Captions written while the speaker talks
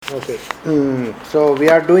Okay. So we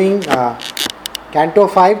are doing Canto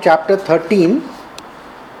 5, Chapter 13.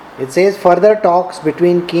 It says further talks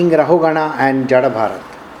between King Rahugana and Jada Bharat.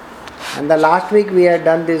 And the last week we had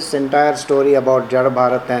done this entire story about Jada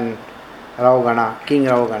Bharat and Rahugana, King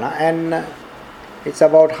Rahugana, and it's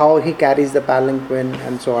about how he carries the palanquin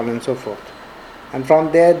and so on and so forth. And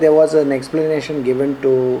from there was an explanation given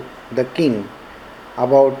to the king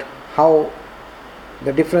about how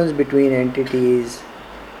the difference between entities,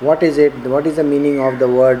 what is it, what is the meaning of the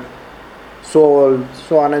word soul,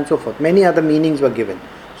 so on and so forth. Many other meanings were given.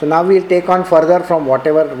 So now we'll take on further from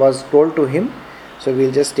whatever was told to him. So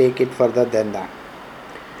we'll just take it further than that.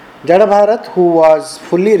 Jada Bharat, who was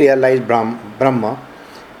fully realized Brahman,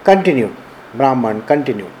 continued.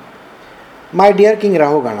 My dear King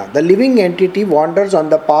Rahugana, the living entity wanders on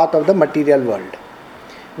the path of the material world,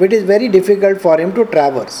 which is very difficult for him to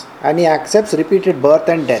traverse, and he accepts repeated birth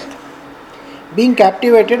and death, being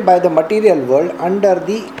captivated by the material world under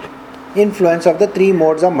the influence of the three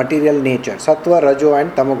modes of material nature, Sattva, Rajo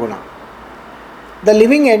and Tamaguna. The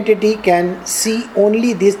living entity can see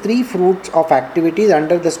only these three fruits of activities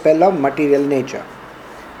under the spell of material nature,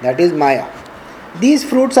 that is Maya. These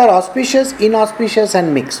fruits are auspicious, inauspicious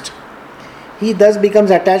and mixed. He thus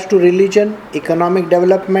becomes attached to religion, economic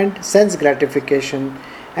development, sense gratification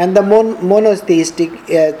and the monotheistic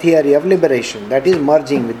theory of liberation, that is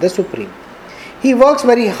merging with the Supreme. He works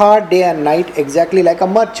very hard day and night, exactly like a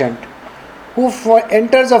merchant who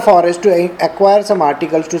enters a forest to acquire some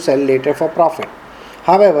articles to sell later for profit.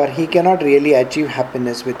 However, he cannot really achieve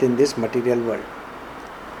happiness within this material world.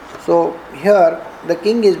 So here the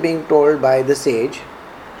king is being told by the sage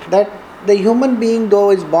that the human being,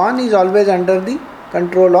 though is born, is always under the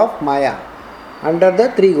control of Maya, under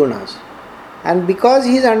the three gunas. And because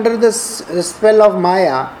he is under the spell of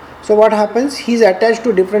Maya, so what happens? He is attached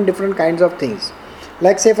to different kinds of things.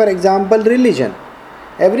 Like say for example religion.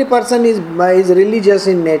 Every person is religious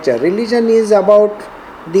in nature. Religion is about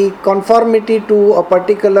the conformity to a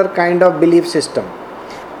particular kind of belief system.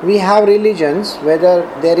 We have religions whether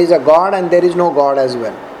there is a God and there is no God as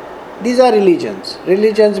well. These are religions.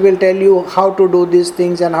 Religions will tell you how to do these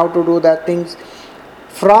things and how to do that things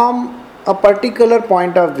from a particular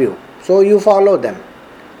point of view. So you follow them.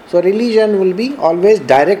 So religion will be always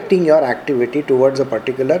directing your activity towards a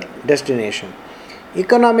particular destination.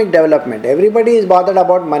 Economic development. Everybody is bothered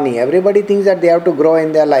about money. Everybody thinks that they have to grow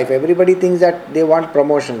in their life. Everybody thinks that they want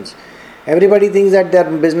promotions. Everybody thinks that their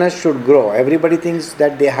business should grow. Everybody thinks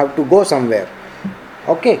that they have to go somewhere.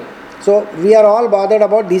 Okay. So we are all bothered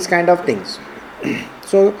about these kind of things.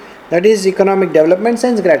 So that is economic development,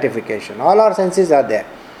 sense gratification. All our senses are there.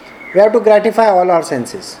 We have to gratify all our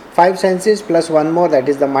senses. 5 senses plus one more, that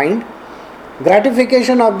is the mind.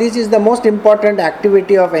 Gratification of this is the most important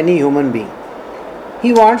activity of any human being.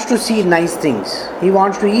 He wants to see nice things. He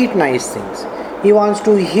wants to eat nice things. He wants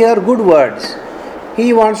to hear good words.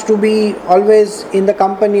 He wants to be always in the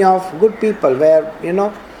company of good people where,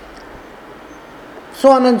 so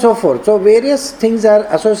on and so forth. So various things are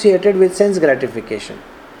associated with sense gratification.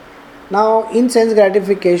 Now in sense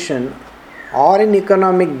gratification or in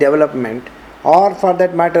economic development or for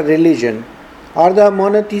that matter religion or the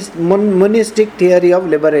monistic theory of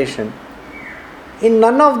liberation, in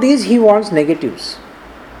none of these he wants negatives.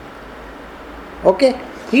 Okay,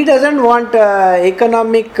 he doesn't want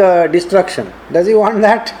economic destruction. Does he want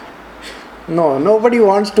that? No, nobody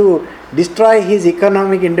wants to destroy his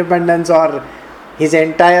economic independence or his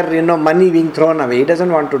entire money being thrown away. He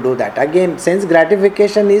doesn't want to do that. Again, sense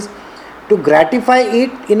gratification is to gratify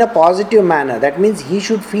it in a positive manner. That means he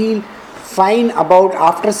should feel fine about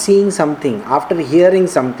after seeing something, after hearing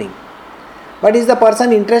something. But is the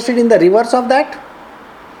person interested in the reverse of that?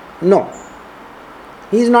 No.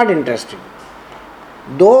 He is not interested.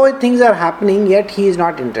 Though things are happening, yet he is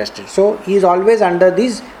not interested. So he is always under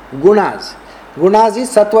these gunas. Gunas is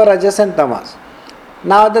sattva, rajas and tamas.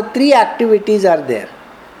 Now the 3 activities are there.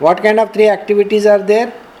 What kind of 3 activities are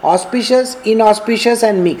there? Auspicious, inauspicious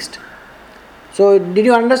and mixed. So did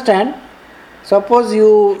you understand? Suppose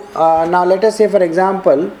you, now let us say for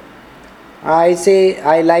example, I say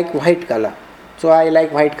I like white color. So I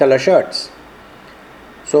like white color shirts.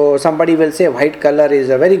 So somebody will say white color is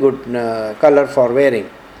a very good color for wearing.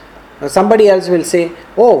 Somebody else will say,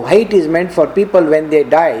 oh, white is meant for people when they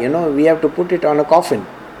die, we have to put it on a coffin.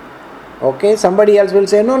 Okay, somebody else will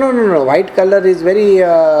say, no, white color is very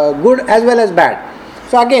good as well as bad.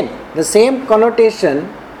 So again, the same connotation,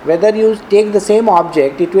 whether you take the same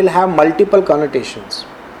object, it will have multiple connotations.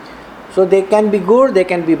 So they can be good, they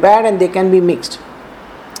can be bad and they can be mixed.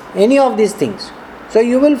 Any of these things. So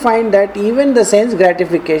you will find that even the sense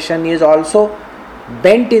gratification is also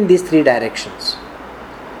bent in these three directions.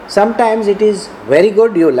 Sometimes it is very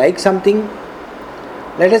good, you like something.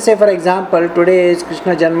 Let us say, for example, today is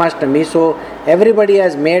Krishna Janmashtami, so everybody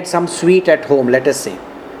has made some sweet at home, let us say.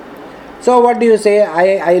 So what do you say?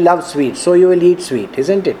 I love sweet, so you will eat sweet,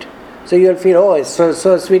 isn't it? So you will feel, oh, it's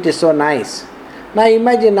so sweet is so nice. Now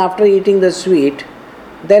imagine after eating the sweet,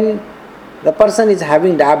 then the person is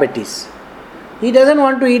having diabetes. He doesn't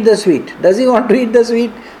want to eat the sweet. Does he want to eat the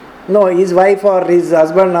sweet? No, his wife or his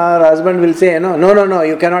husband will say, no,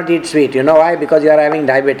 you cannot eat sweet. You know why? Because you are having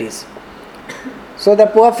diabetes. So the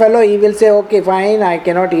poor fellow, he will say, okay, fine, I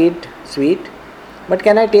cannot eat sweet, but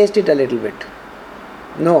can I taste it a little bit?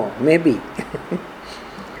 No, maybe.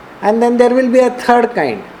 And then there will be a third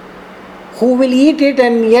kind, who will eat it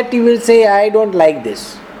and yet he will say, I don't like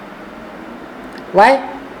this. Why?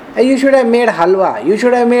 You should have made halwa, you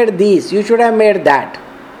should have made this, you should have made that.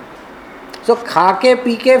 So khake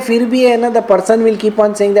pike fir bhi hai na, the person will keep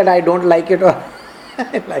on saying that I don't like it or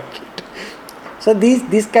I like it. So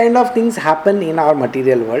these kind of things happen in our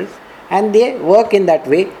material world and they work in that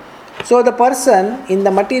way. So the person in the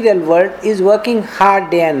material world is working hard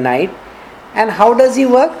day and night. And how does he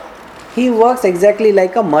work? He works exactly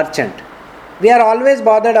like a merchant. We are always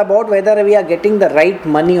bothered about whether we are getting the right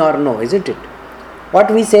money or no, isn't it? What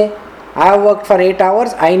we say, I have worked for 8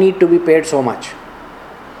 hours, I need to be paid so much.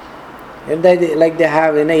 Like they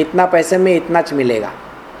have, itna paise mein itna ch milega.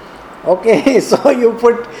 Okay, so you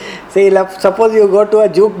put, suppose you go to a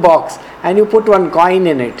jukebox and you put one coin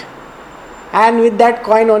in it. And with that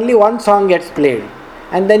coin only one song gets played.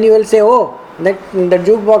 And then you will say, oh, the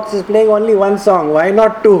jukebox is playing only one song, why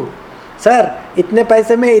not two? Sir, itne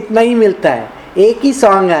paise mein itna hi milta hai. Ek hi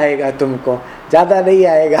song aayega tumko, zyada nahi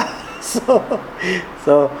aayega.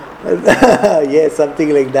 So yes, something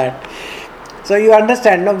like that. So you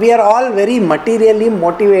understand, no? We are all very materially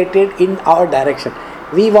motivated in our direction.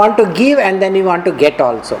 We want to give and then we want to get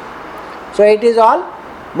also. So it is all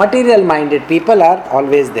material minded people are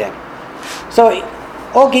always there. So,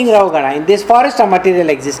 O King Ravugana, in this forest of material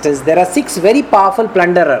existence, there are 6 very powerful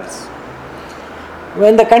plunderers.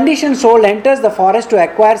 When the conditioned soul enters the forest to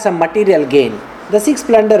acquire some material gain, the 6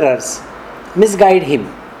 plunderers misguide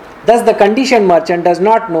him. Thus the conditioned merchant does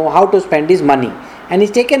not know how to spend his money and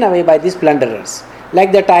is taken away by these plunderers.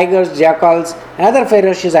 Like the tigers, jackals and other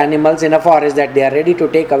ferocious animals in a forest that they are ready to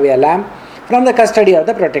take away a lamb from the custody of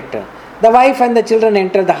the protector. The wife and the children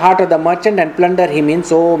enter the heart of the merchant and plunder him in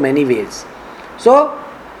so many ways. So,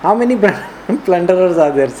 how many plunderers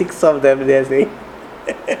are there? 6 of them, they are saying.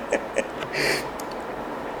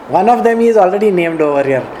 One of them is already named over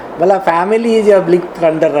here. Well, a family is your big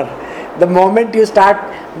plunderer. The moment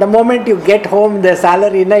you get home, the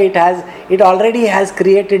salary, it already has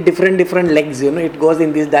created different legs, it goes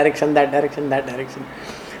in this direction, that direction.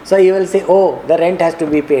 So you will say, oh, the rent has to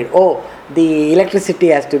be paid, oh, the electricity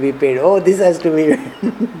has to be paid, oh, this has to be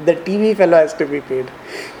the TV fellow has to be paid.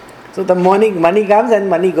 So the money comes and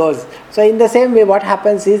money goes. So in the same way, what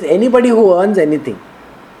happens is, anybody who earns anything,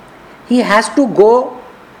 he has to go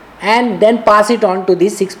and then pass it on to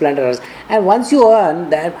these 6 plunderers. And once you earn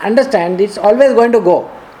that, understand, it's always going to go.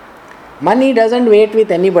 Money doesn't wait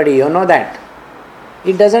with anybody, you know that.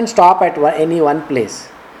 It doesn't stop at any one place.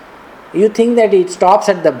 You think that it stops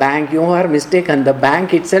at the bank, you are mistaken. The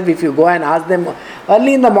bank itself, if you go and ask them,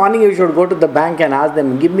 early in the morning you should go to the bank and ask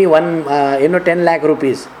them, give me 10 lakh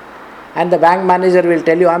rupees. And the bank manager will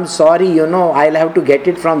tell you, I'm sorry, I'll have to get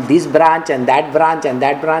it from this branch and that branch and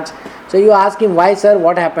that branch. So you ask him, why sir,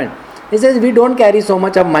 what happened? He says, we don't carry so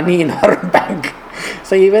much of money in our bank.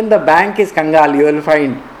 So even the bank is kangal, you will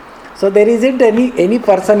find. So there isn't any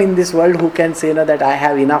person in this world who can say that I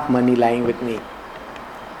have enough money lying with me.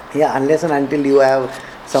 Yeah, unless and until you have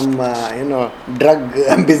some drug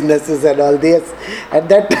businesses and all this. At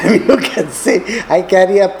that time you can say, I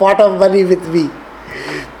carry a pot of money with me.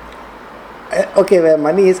 Okay, where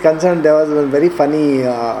money is concerned, there was a very funny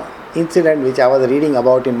incident which I was reading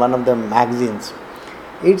about in one of the magazines.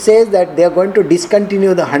 It says that they are going to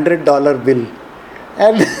discontinue the $100 bill.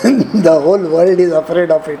 And the whole world is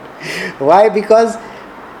afraid of it. Why? Because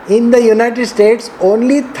in the United States,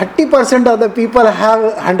 only 30% of the people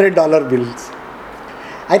have $100 bills.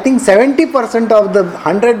 I think 70% of the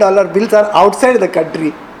 $100 bills are outside the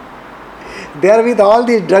country. They are with all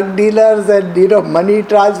these drug dealers and money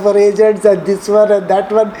transfer agents and this one and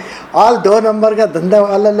that one. All 2 number ka dhanda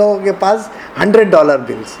wala logon ke paas $100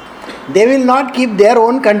 bills. They will not keep their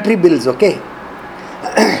own country bills, okay?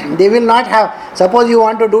 They will not have, suppose you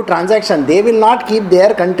want to do transaction, they will not keep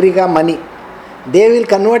their country ka money. They will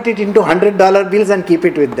convert it into $100 bills and keep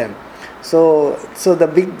it with them. So the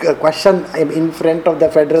big question in front of the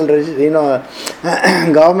federal,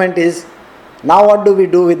 government is, now what do we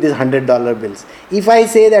do with these $100 bills? If I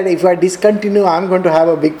say that if I discontinue, I'm going to have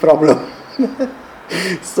a big problem.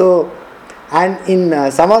 So, and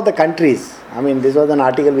in some of the countries, this was an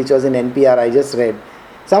article which was in NPR, I just read.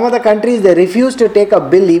 Some of the countries, they refuse to take a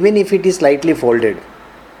bill even if it is slightly folded.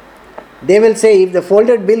 They will say, if the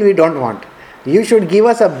folded bill we don't want. You should give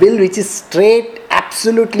us a bill which is straight,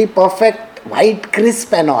 absolutely perfect, white,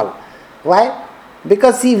 crisp and all. Why?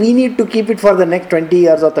 Because see, we need to keep it for the next 20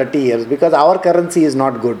 years or 30 years because our currency is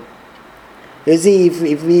not good. You see,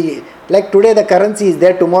 if we, like today the currency is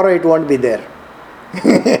there, tomorrow it won't be there.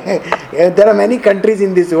 There are many countries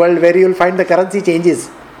in this world where you will find the currency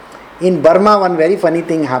changes. In Burma, one very funny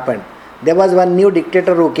thing happened. There was one new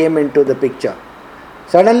dictator who came into the picture.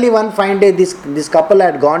 Suddenly one fine day, this couple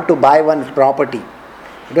had gone to buy one property.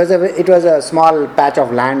 It was a small patch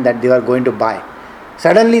of land that they were going to buy.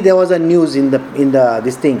 Suddenly there was a news in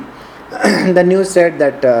this thing. The news said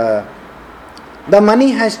that the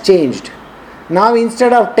money has changed. Now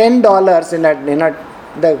instead of $10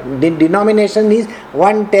 the denomination is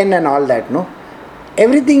 110 and all that. No,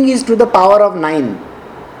 everything is to the power of 9.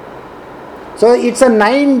 So it's a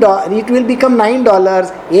 $9. It will become $9,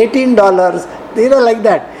 $18. Like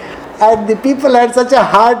that. And the people had such a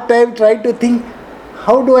hard time trying to think,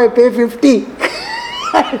 how do I pay 50?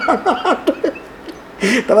 I don't know how to.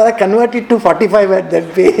 I convert it to 45 at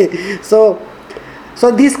that pay. So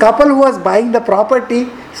this couple who was buying the property,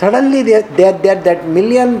 suddenly that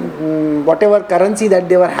million whatever currency that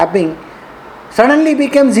they were having suddenly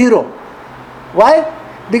became zero. Why?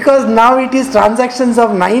 Because now it is transactions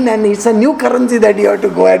of 9 and it's a new currency that you have to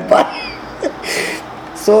go and buy.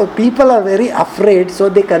 So people are very afraid, so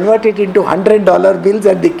they convert it into $100 bills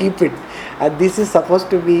and they keep it. And this is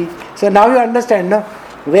supposed to be, so now you understand, no,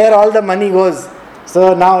 where all the money goes.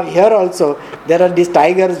 So now here also there are these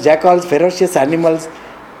tigers, jackals, ferocious animals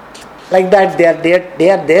like that. They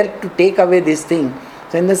are there to take away this thing.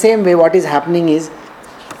 So in the same way, what is happening is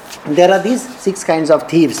there are these 6 kinds of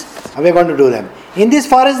thieves. We are going to do them. In this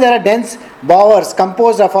forest there are dense bowers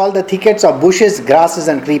composed of all the thickets of bushes, grasses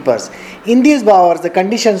and creepers. In these bowers the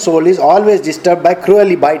conditioned soul is always disturbed by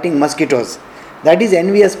cruelly biting mosquitoes. That is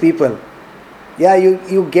envious people. Yeah,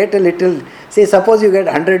 you get a little, say suppose you get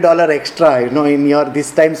 $100 extra, in your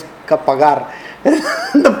this time's pagar.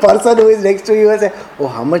 The person who is next to you will say, oh,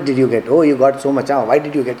 how much did you get? Oh, you got so much. Oh, why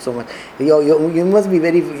did you get so much? You must be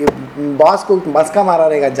very, boss ko maska mara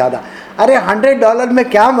rahega jyada. Arey $100 mein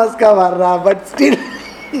kya maska mar raha? But still.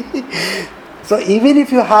 So even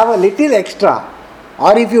if you have a little extra,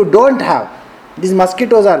 or if you don't have, these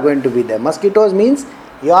mosquitoes are going to be there. Mosquitoes means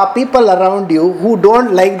you are people around you who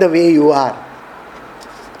don't like the way you are.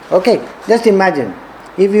 Okay, just imagine.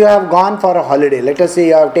 If you have gone for a holiday, let us say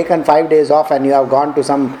you have taken 5 days off and you have gone to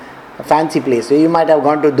some fancy place. So you might have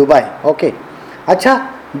gone to Dubai. Okay. अच्छा,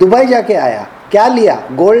 Dubai जाके आया, क्या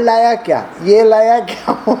लिया? Gold लाया क्या? ये लाया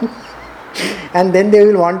क्या? And then they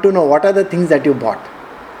will want to know what are the things that you bought.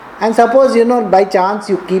 And suppose, by chance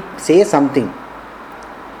you say something.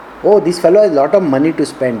 Oh, this fellow has a lot of money to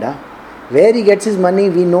spend. Where he gets his money,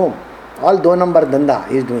 we know. All do number dhanda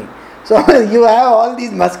he is doing. So you have all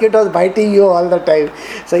these mosquitoes biting you all the time.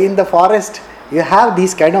 So in the forest, you have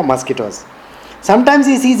these kind of mosquitoes. Sometimes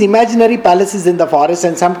he sees imaginary palaces in the forest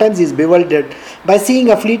and sometimes he is bewildered by seeing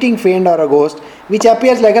a fleeting fiend or a ghost which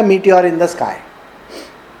appears like a meteor in the sky.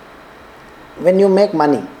 When you make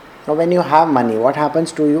money or when you have money, what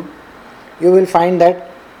happens to you? You will find that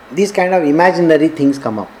these kind of imaginary things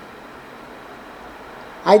come up.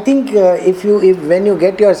 I think if when you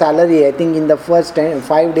get your salary, I think in the first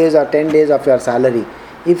 5 days or 10 days of your salary,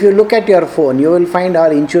 if you look at your phone, you will find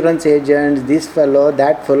our insurance agents, this fellow,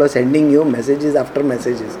 that fellow sending you messages after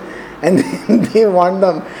messages. And they want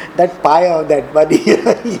that pie of that money.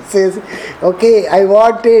 He says, okay, I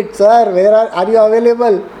want it, sir, where are you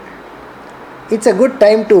available? It's a good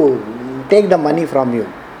time to take the money from you.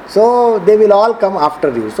 So they will all come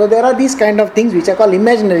after you. So there are these kind of things which are called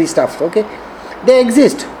imaginary stuff. Okay. They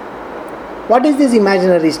exist. What is this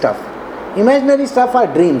imaginary stuff? Imaginary stuff are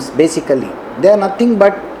dreams, basically. They are nothing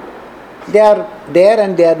but they are there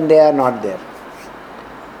and they are not there.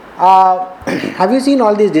 Have you seen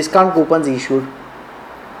all these discount coupons issued?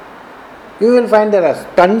 You will find there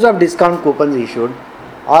are tons of discount coupons issued.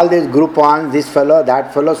 All these Groupons, this fellow,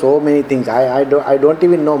 that fellow, so many things. I don't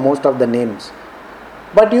even know most of the names.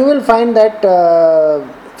 But you will find that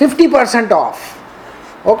 50% off.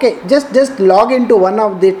 Okay, just log into one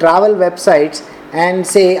of the travel websites and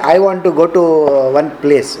say I want to go to one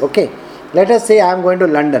place. Okay, let us say I am going to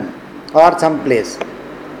London or some place.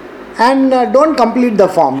 and don't complete the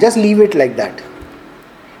form, just leave it like that.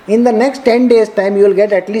 In the next 10 days time, you will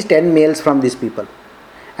get at least 10 mails from these people,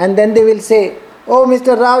 and then they will say, oh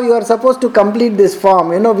Mr. Rao, you are supposed to complete this form,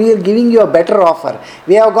 we are giving you a better offer,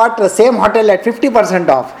 we have got the same hotel at 50%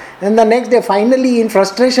 off. And the next day, finally in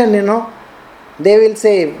frustration, they will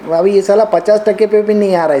say, अभी ये साला 50% पे भी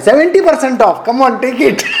नहीं आ रहा है, 70% off, come on, take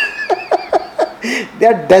it. They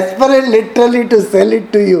are desperate literally to sell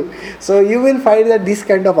it to you. So you will find that these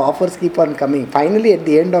kind of offers keep on coming. Finally at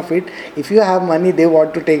the end of it, if you have money, they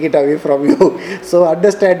want to take it away from you. So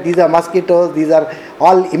understand, these are mosquitoes, these are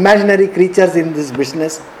all imaginary creatures in this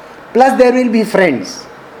business. Plus there will be friends.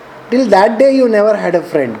 Till that day you never had a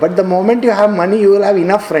friend. But the moment you have money, you will have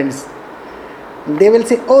enough friends. They will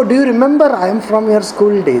say, oh, do you remember I am from your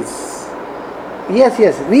school days?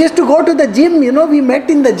 Yes. We used to go to the gym, we met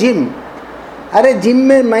in the gym. अरे gym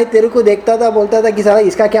में मैं तेरे को देखता था, बोलता था कि साला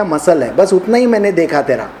इसका क्या मसल है, बस उतना ही मैंने देखा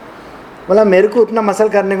तेरा, बोला मेरे को उतना मसल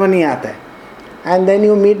करने को नहीं आता है. And then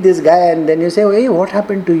you meet this guy and then you say, hey, what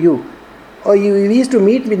happened to you? Oh, we used to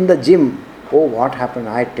meet in the gym. Oh, what happened?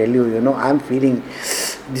 I tell you, I'm feeling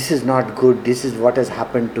this is not good, this is what has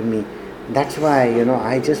happened to me. That's why,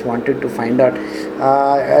 I just wanted to find out.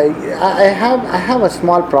 I have a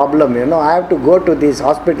small problem, I have to go to this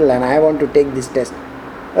hospital and I want to take this test.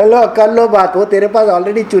 Hello कर लो बात, वो तेरे पास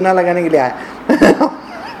already चूना लगाने के लिए आया.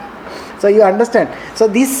 So you understand. So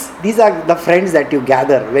these are the friends that you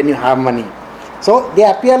gather when you have money. So they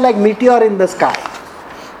appear like meteor in the sky.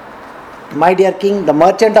 My dear king, the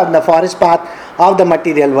merchant of the forest path of the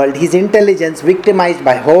material world, his intelligence, victimized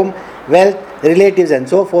by home, wealth, relatives and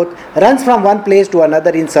so forth, runs from one place to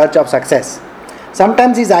another in search of success.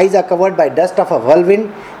 Sometimes his eyes are covered by dust of a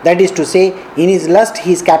whirlwind, that is to say, in his lust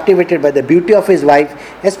he is captivated by the beauty of his wife,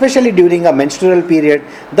 especially during a menstrual period.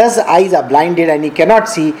 Thus eyes are blinded and he cannot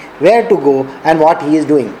see where to go and what he is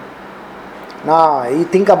doing. Now, you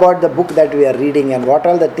think about the book that we are reading and what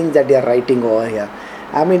all the things that they are writing over here.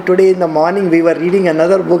 I mean, today in the morning we were reading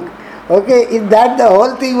another book. Okay, in that the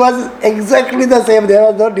whole thing was exactly the same, there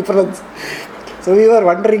was no difference. So we were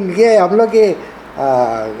wondering, हम लोग के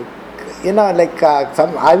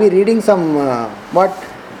are we reading some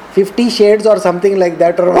 50 Shades or something like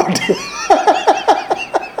that or what?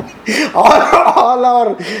 all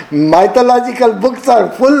our mythological books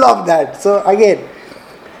are full of that. So again,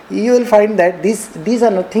 you will find that these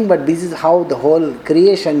are nothing but this is how the whole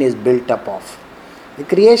creation is built up of. The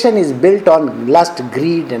creation is built on lust,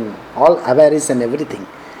 greed and all avarice and everything.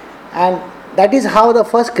 And that is how the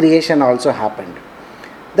first creation also happened.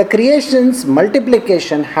 The creation's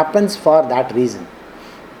multiplication happens for that reason.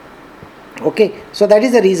 Okay, so that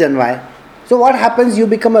is the reason why. So what happens? You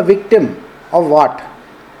become a victim of what?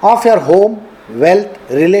 Of your home, wealth,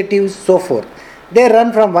 relatives, so forth. They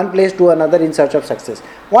run from one place to another in search of success.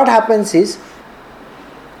 What happens is,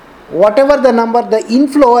 whatever the number, the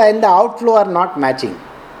inflow and the outflow are not matching.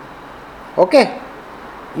 Okay,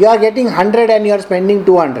 you are getting 100 and you are spending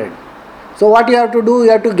 200. So what you have to do, you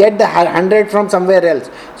have to get the 100 from somewhere else.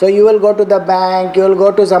 So you will go to the bank, you will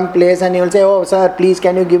go to some place and you will say, oh sir, please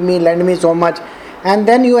can you lend me so much. And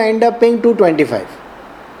then you end up paying 225.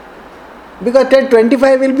 Because that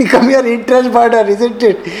 25 will become your interest burden, isn't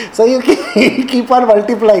it? So you keep on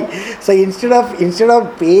multiplying. So instead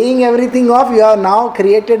of paying everything off, you have now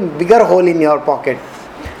created bigger hole in your pocket.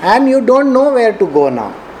 And you don't know where to go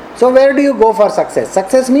now. So where do you go for success?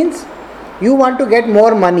 Success means you want to get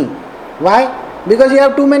more money. Why? Because you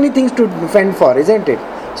have too many things to fend for, isn't it?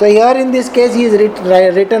 So here in this case he is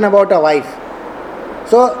written about a wife.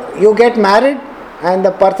 So you get married and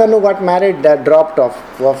the person who got married dropped off,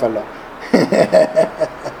 poor fellow.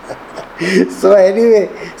 So anyway,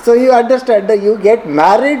 so you understand that you get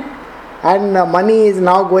married and money is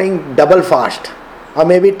now going double fast or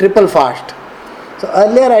maybe triple fast. So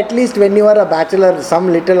earlier at least when you were a bachelor,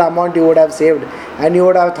 some little amount you would have saved and you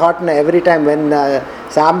would have thought every time when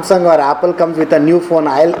Samsung or Apple comes with a new phone,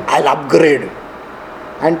 I'll upgrade.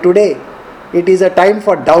 And today it is a time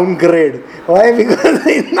for downgrade. Why? Because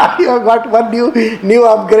now you have got one new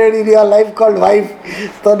upgrade in your life called wife.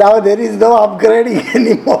 So now there is no upgrading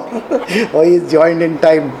anymore. Oh, he is joined in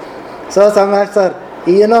time. So Samar sir,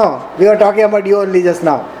 we were talking about you only just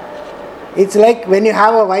now. It's like when you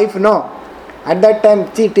have a wife, at that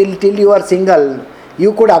time, till you are single,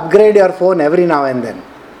 you could upgrade your phone every now and then.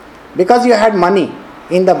 Because you had money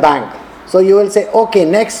in the bank. So you will say, okay,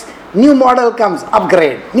 next new model comes,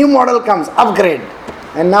 upgrade. New model comes, upgrade.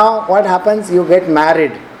 And now what happens? You get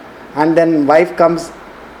married. And then wife comes.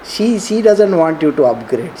 She doesn't want you to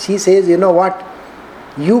upgrade. She says, you know what?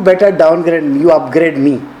 You better downgrade, you upgrade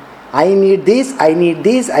me. I need this, I need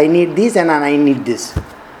this, I need this and I need this.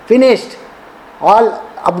 Finished. All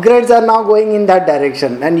upgrades are now going in that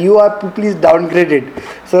direction, and you are please downgrade it.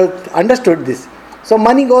 So understood this. So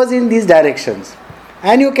money goes in these directions,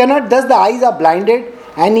 and you cannot. Thus the eyes are blinded,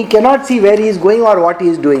 and he cannot see where he is going or what he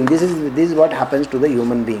is doing. This is what happens to the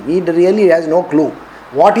human being. He really has no clue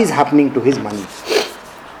what is happening to his money.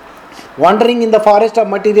 Wandering in the forest of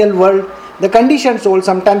material world, the conditioned soul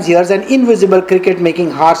sometimes hears an invisible cricket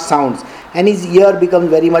making harsh sounds, and his ear becomes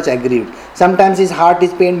very much aggrieved. Sometimes his heart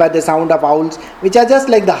is pained by the sound of owls, which are just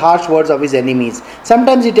like the harsh words of his enemies.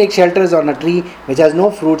 Sometimes he takes shelters on a tree which has no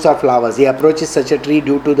fruits or flowers. He approaches such a tree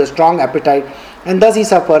due to the strong appetite, and thus he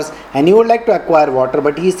suffers, and he would like to acquire water,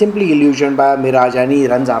 but he is simply illusioned by a mirage, and he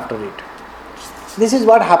runs after it. This is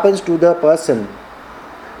what happens to the person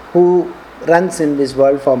who runs in this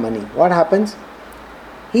world for money. What happens?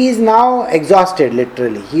 He is now exhausted,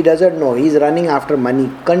 literally. He doesn't know. He is running after money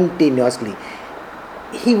continuously.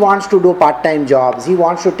 He wants to do part-time jobs. He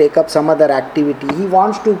wants to take up some other activity. He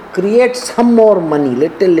wants to create some more money,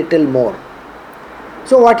 little more.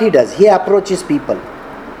 So what he does? He approaches people.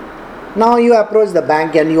 Now you approach the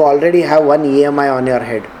bank and you already have one EMI on your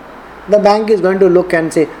head. The bank is going to look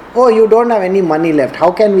and say, oh, you don't have any money left.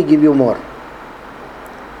 How can we give you more?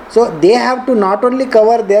 So they have to not only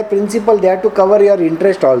cover their principal, they have to cover your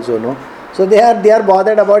interest also, no? So they are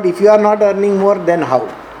bothered about if you are not earning more, then how?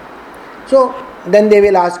 So then they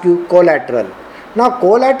will ask you collateral. Now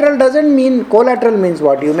collateral means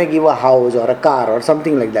what? You may give a house or a car or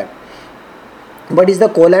something like that. But is the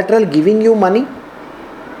collateral giving you money?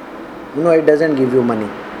 No, it doesn't give you money.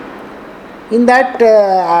 In that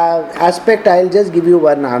aspect, I'll just give you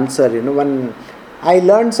one answer. I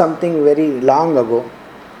learned something very long ago.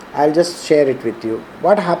 I'll just share it with you.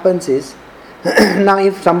 What happens is, now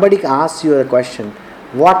if somebody asks you a question,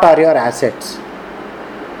 what are your assets?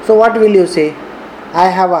 So what will you say? I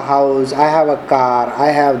have a house, I have a car, I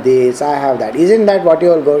have this, I have that. Isn't that what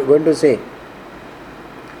you are going to say?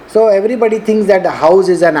 So everybody thinks that a house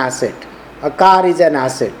is an asset, a car is an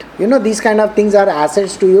asset. These kind of things are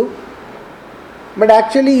assets to you. But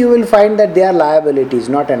actually you will find that they are liabilities,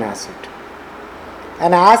 not an asset.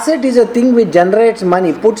 An asset is a thing which generates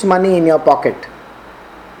money, puts money in your pocket.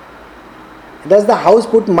 Does the house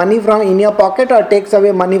put money in your pocket or takes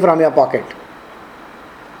away money from your pocket?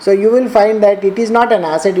 So you will find that it is not an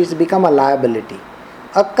asset, it's become a liability.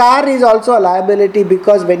 A car is also a liability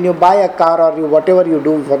because when you buy a car or whatever you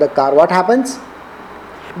do for the car, what happens?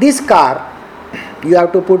 This car, you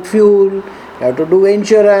have to put fuel, you have to do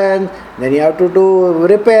insurance, then you have to do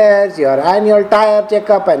repairs, your annual tire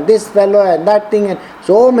checkup and this fellow and that thing, and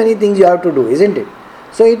so many things you have to do, isn't it?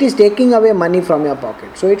 So it is taking away money from your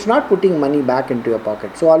pocket. So it's not putting money back into your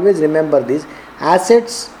pocket. So always remember this.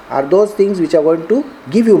 Assets are those things which are going to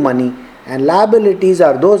give you money, and liabilities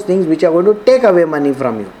are those things which are going to take away money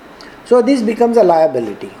from you. So this becomes a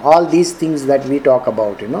liability. All these things that we talk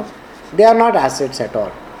about, they are not assets at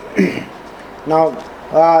all.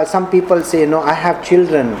 Now, some people say, no, I have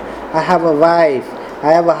children, I have a wife,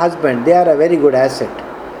 I have a husband, they are a very good asset.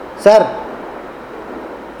 Sir,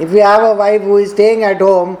 if you have a wife who is staying at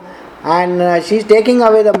home and she is taking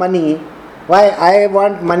away the money, why? I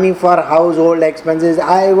want money for household expenses,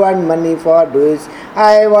 I want money for this,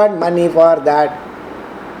 I want money for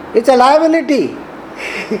that. It's a liability.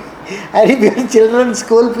 And if your children's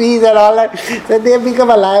school fees and all that, so they become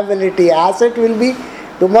a liability. Asset will be,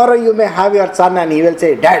 tomorrow you may have your son and he will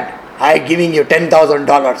say, Dad, I am giving you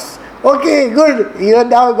 $10,000. Okay, good. You have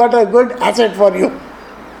now got a good asset for you.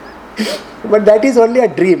 But that is only a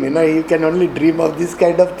dream, you can only dream of this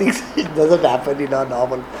kind of things. It doesn't happen in our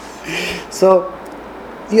normal. So,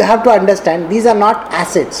 you have to understand, these are not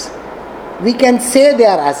assets. We can say they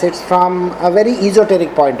are assets from a very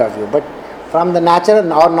esoteric point of view, but from the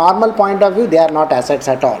natural or normal point of view, they are not assets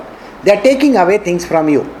at all. They are taking away things from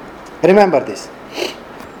you. Remember this.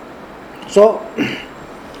 So,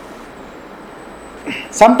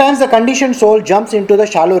 sometimes the conditioned soul jumps into the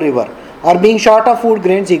shallow river, or being short of food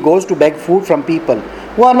grains, he goes to beg food from people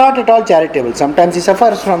who are not at all charitable. Sometimes he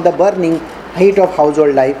suffers from the burning heat of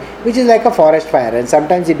household life, which is like a forest fire, and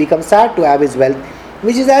sometimes he becomes sad to have his wealth,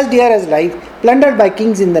 which is as dear as life, plundered by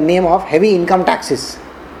kings in the name of heavy income taxes.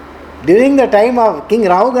 During the time of King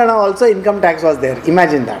Rahugana also income tax was there.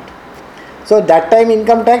 Imagine that. So that time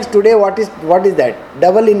income tax, today what is that?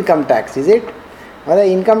 Double income tax, is it? Or the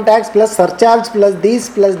income tax plus surcharge plus this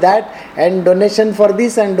plus that, and donation for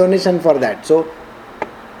this and donation for that. So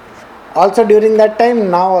also during that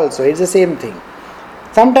time, now also it's the same thing.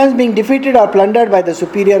 Sometimes being defeated or plundered by the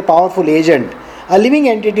superior powerful agent, a living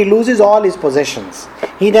entity loses all his possessions.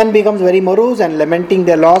 He then becomes very morose, and lamenting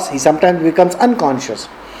their loss, he sometimes becomes unconscious.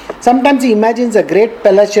 Sometimes he imagines a great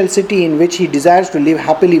palatial city in which he desires to live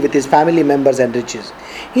happily with his family members and riches.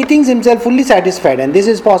 He thinks himself fully satisfied, and this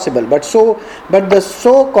is possible, but the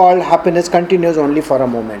so-called happiness continues only for a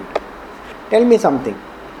moment. Tell me something.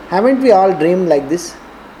 Haven't we all dreamed like this?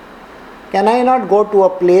 Can I not go to a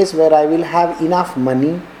place where I will have enough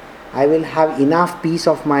money, I will have enough peace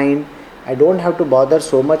of mind, I don't have to bother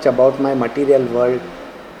so much about my material world?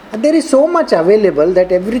 And there is so much available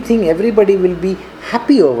that everybody will be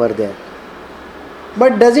happy over there.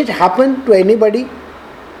 But does it happen to anybody?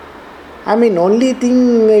 I mean, only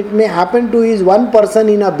thing it may happen to is one person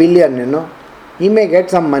in a billion, He may get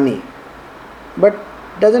some money. But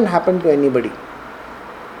doesn't happen to anybody.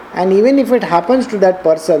 And even if it happens to that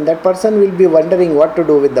person will be wondering what to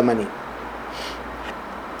do with the money.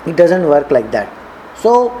 It doesn't work like that.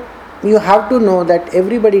 So, you have to know that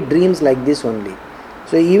everybody dreams like this only.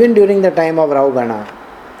 So, even during the time of Rahugana,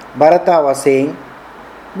 Bharata was saying,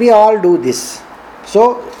 we all do this.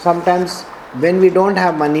 So, sometimes when we don't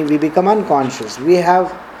have money, we become unconscious. We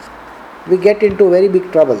get into very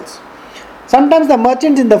big troubles. Sometimes the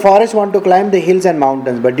merchants in the forest want to climb the hills and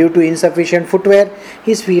mountains, but due to insufficient footwear,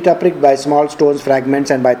 his feet are pricked by small stones,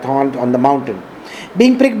 fragments, and by thorns on the mountain.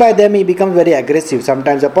 Being pricked by them, he becomes very aggressive.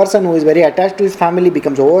 Sometimes a person who is very attached to his family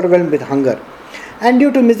becomes overwhelmed with hunger, and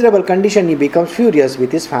due to miserable condition, he becomes furious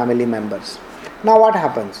with his family members. Now what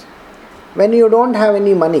happens? When you don't have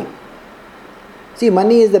any money, see,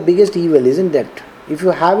 money is the biggest evil, isn't it? If you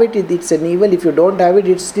have it, it's an evil. If you don't have it,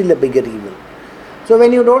 it's still a bigger evil. So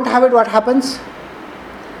when you don't have it, what happens?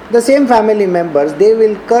 The same family members, they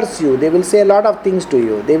will curse you, they will say a lot of things to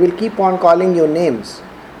you, they will keep on calling you names,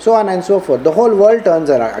 so on and so forth. The whole world turns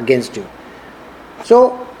against you.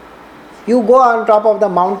 So, you go on top of the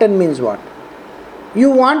mountain means what?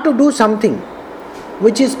 You want to do something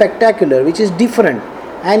which is spectacular, which is different,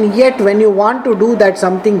 and yet when you want to do that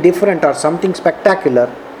something different or something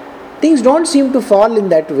spectacular, things don't seem to fall in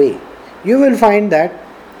that way. You will find that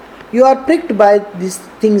you are pricked by these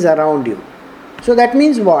things around you. So that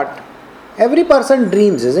means what? Every person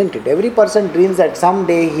dreams, isn't it? Every person dreams that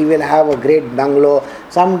someday he will have a great bungalow,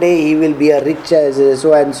 someday he will be a rich as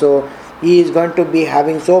so and so, he is going to be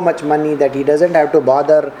having so much money that he doesn't have to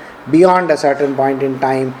bother beyond a certain point in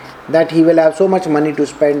time, that he will have so much money to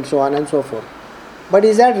spend, so on and so forth. But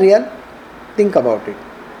is that real? Think about it.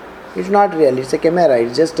 It's not real, it's a chimera,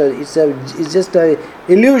 it's just a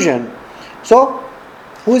illusion. So,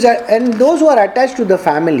 and those who are attached to the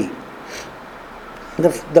family,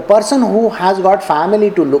 the person who has got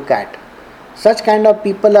family to look at, such kind of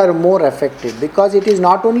people are more affected, because it is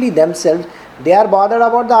not only themselves, they are bothered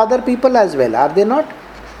about the other people as well, are they not?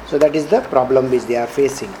 So that is the problem which they are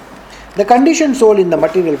facing. The conditioned soul in the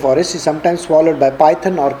material forest is sometimes swallowed by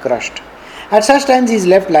python or crushed. At such times he is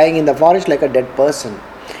left lying in the forest like a dead person,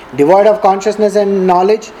 devoid of consciousness and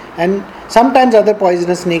knowledge, and sometimes other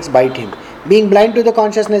poisonous snakes bite him. Being blind to the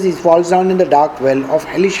consciousness, he falls down in the dark well of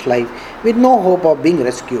hellish life with no hope of being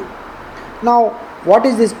rescued. Now, what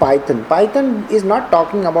is this python? Python is not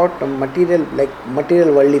talking about material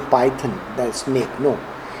worldly python, the snake. No.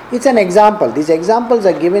 It's an example. These examples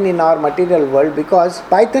are given in our material world because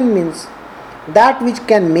python means that which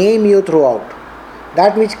can maim you throughout,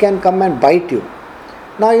 that which can come and bite you.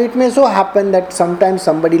 Now, it may so happen that sometimes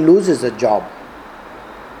somebody loses a job.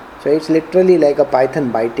 So it's literally like a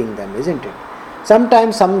python biting them, isn't it?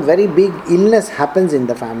 Sometimes some very big illness happens in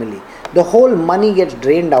the family. The whole money gets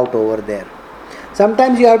drained out over there.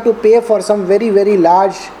 Sometimes you have to pay for some very, very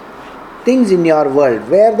large things in your world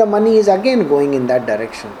where the money is again going in that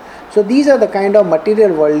direction. So these are the kind of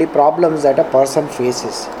material worldly problems that a person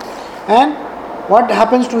faces. And what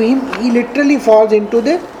happens to him? He literally falls into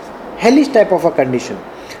the hellish type of a condition.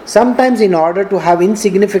 Sometimes in order to have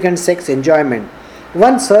insignificant sex enjoyment,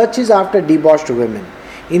 one searches after debauched women.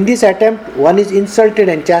 In this attempt, one is insulted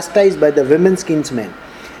and chastised by the women's kinsmen.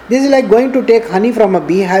 This is like going to take honey from a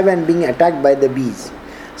beehive and being attacked by the bees.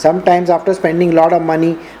 Sometimes after spending a lot of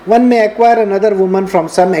money, one may acquire another woman from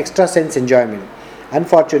some extra sense enjoyment.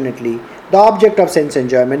 Unfortunately, the object of sense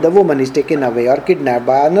enjoyment, the woman, is taken away or kidnapped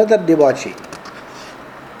by another debauchee.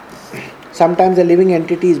 Sometimes the living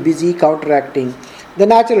entity is busy counteracting the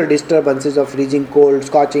natural disturbances of freezing cold,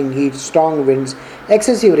 scorching heat, strong winds,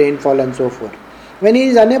 excessive rainfall and so forth. When he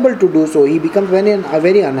is unable to do so, he becomes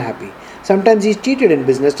very unhappy. Sometimes he is cheated in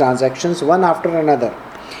business transactions one after another.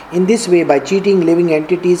 In this way, by cheating, living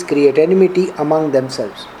entities create enmity among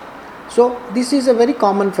themselves. So this is a very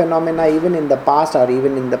common phenomena even in the past or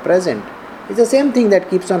even in the present. It's the same thing that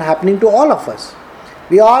keeps on happening to all of us.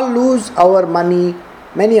 We all lose our money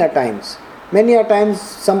many a times. Many a times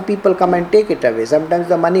some people come and take it away. Sometimes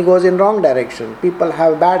the money goes in wrong direction. People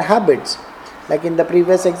have bad habits. Like in the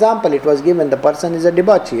previous example, it was given the person is a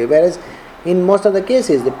debauchee, whereas in most of the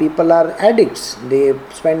cases the people are addicts. They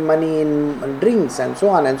spend money in drinks and so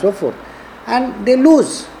on and so forth, and they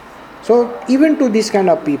lose. So even to this kind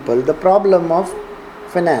of people, the problem of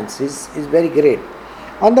finance is very great.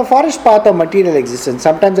 On the forest path of material existence,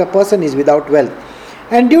 sometimes a person is without wealth,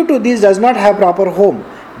 and due to this does not have proper home,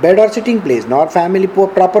 bed or sitting place, nor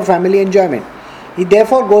proper family enjoyment. He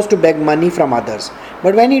therefore goes to beg money from others.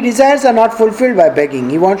 But when his desires are not fulfilled by begging,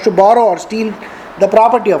 he wants to borrow or steal the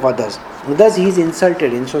property of others. Thus he is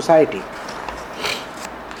insulted in society.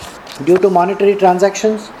 Due to monetary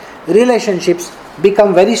transactions, relationships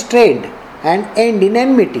become very strained and end in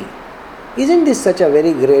enmity. Isn't this such a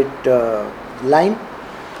very great line?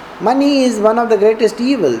 Money is one of the greatest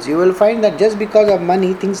evils. You will find that just because of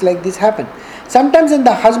money, things like this happen. Sometimes when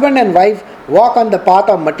the husband and wife walk on the path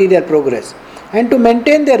of material progress, and to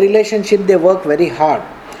maintain their relationship they work very hard.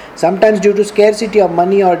 Sometimes due to scarcity of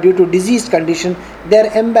money or due to diseased condition, they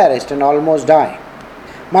are embarrassed and almost die.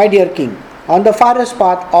 My dear king, on the forest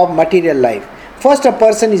path of material life, first a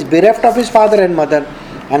person is bereft of his father and mother,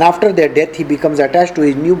 and after their death he becomes attached to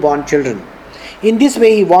his newborn children. In this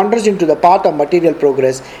way he wanders into the path of material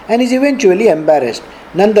progress and is eventually embarrassed.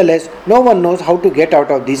 Nonetheless, no one knows how to get out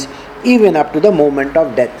of this, even up to the moment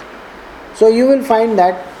of death. So you will find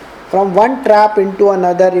that from one trap into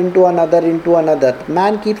another,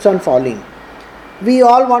 man keeps on falling. We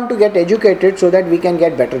all want to get educated so that we can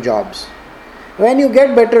get better jobs. When you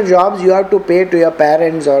get better jobs, you have to pay to your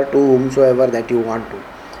parents or to whomsoever that you want to.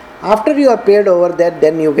 After you are paid over that,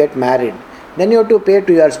 then you get married. Then you have to pay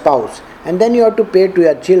to your spouse. And then you have to pay to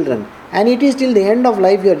your children. And it is till the end of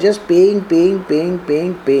life you are just paying.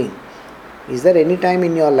 Is there any time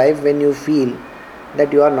in your life when you feel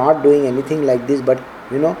that you are not doing anything like this, but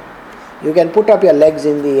you can put up your legs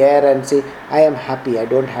in the air and say, I am happy, I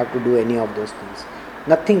don't have to do any of those things.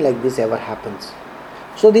 Nothing like this ever happens.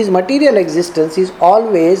 So this material existence is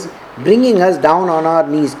always bringing us down on our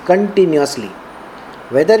knees continuously.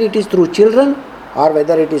 Whether it is through children, or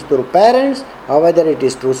whether it is through parents, or whether it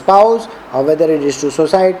is through spouse, or whether it is through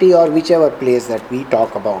society, or whichever place that we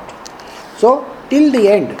talk about. So till the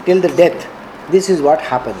end, till the death, this is what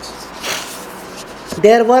happens.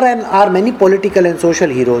 There were and are many political and social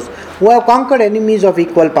heroes who have conquered enemies of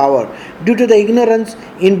equal power due to the ignorance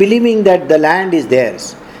in believing that the land is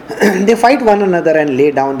theirs. They fight one another and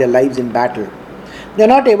lay down their lives in battle. They are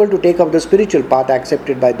not able to take up the spiritual path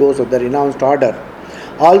accepted by those of the renounced order.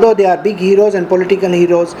 Although they are big heroes and political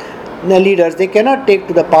heroes, leaders, they cannot take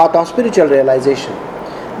to the path of spiritual realization.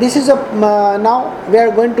 This is now we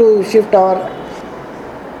are going to shift our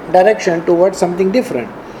direction towards something different.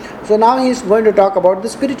 So now he is going to talk about the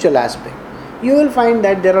spiritual aspect. You will find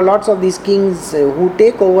that there are lots of these kings who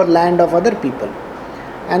take over land of other people,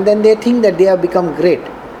 and then they think that they have become great.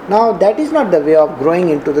 Now that is not the way of growing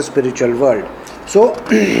into the spiritual world. So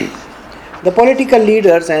the political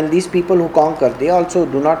leaders and these people who conquer, they also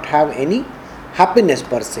do not have any happiness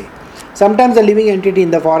per se. Sometimes the living entity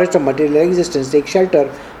in the forest of material existence takes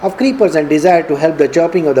shelter of creepers and desire to help the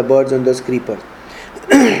chirping of the birds on those creepers.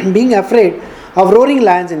 Being afraid of roaring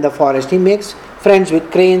lions in the forest, he makes friends with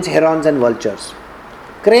cranes, herons and vultures.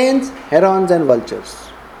 Cranes, herons and vultures.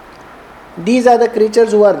 These are the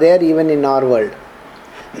creatures who are there even in our world.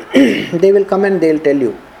 They will come and they will tell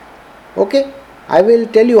you, okay, I will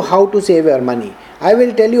tell you how to save your money. I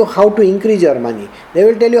will tell you how to increase your money. They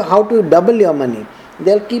will tell you how to double your money.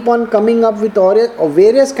 They will keep on coming up with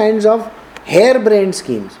various kinds of harebrained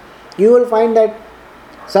schemes. You will find that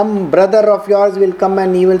some brother of yours will come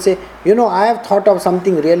and he will say, I have thought of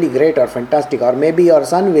something really great or fantastic. Or maybe your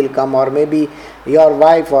son will come, or maybe your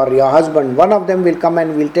wife or your husband. One of them will come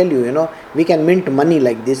and will tell you, we can mint money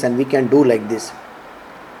like this and we can do like this.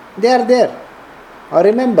 They are there. Or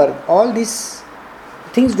remember, all these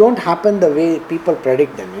things don't happen the way people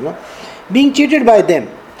predict them. Being cheated by them,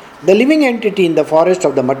 the living entity in the forest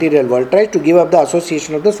of the material world tries to give up the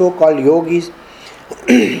association of the so-called yogis,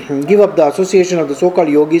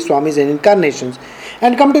 swamis and incarnations,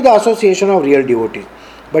 and come to the association of real devotees.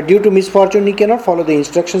 But due to misfortune, he cannot follow the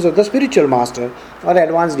instructions of the spiritual master or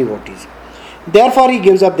advanced devotees. Therefore, he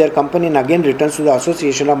gives up their company and again returns to the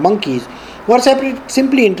association of monkeys who are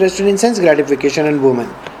simply interested in sense gratification and women.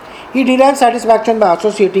 He derives satisfaction by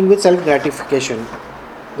associating with self-gratification,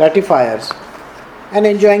 gratifiers, and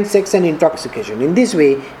enjoying sex and intoxication. In this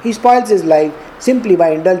way, he spoils his life simply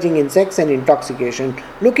by indulging in sex and intoxication.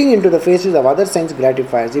 Looking into the faces of other sense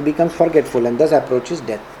gratifiers, he becomes forgetful and thus approaches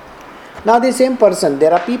death. Now the same person,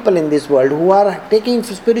 there are people in this world who are taking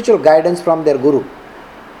spiritual guidance from their guru.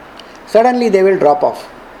 Suddenly they will drop off.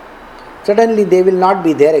 Suddenly they will not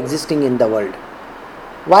be there existing in the world.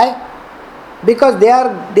 Why? Because they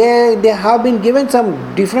have been given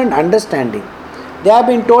some different understanding. They have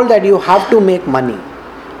been told that you have to make money.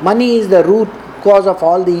 Money is the root cause of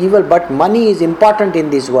all the evil, but money is important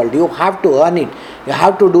in this world. You have to earn it. You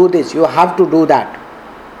have to do this. You have to do that.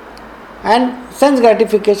 And sense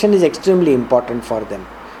gratification is extremely important for them.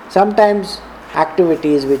 Sometimes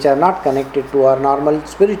activities which are not connected to our normal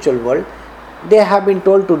spiritual world, they have been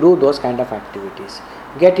told to do those kind of activities.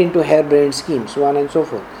 Get into harebrained schemes, so on and so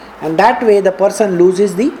forth. And that way the person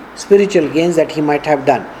loses the spiritual gains that he might have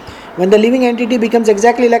done. When the living entity becomes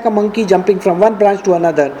exactly like a monkey jumping from one branch to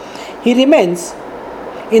another, he remains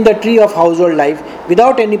in the tree of household life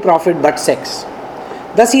without any profit but sex.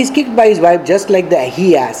 Thus he is kicked by his wife just like the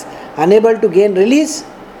he-ass. Unable to gain release,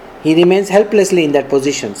 he remains helplessly in that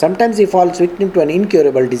position. Sometimes he falls victim to an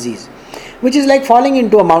incurable disease, which is like falling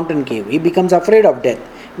into a mountain cave. He becomes afraid of death,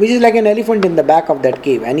 which is like an elephant in the back of that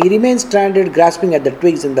cave, and he remains stranded grasping at the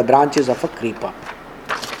twigs and the branches of a creeper.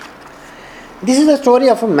 This is the story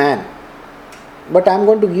of a man, but I am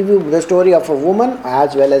going to give you the story of a woman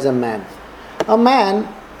as well as a man. A man,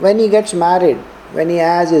 when he gets married, when he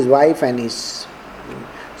has his wife and his...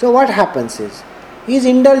 So what happens is, he is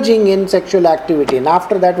indulging in sexual activity, and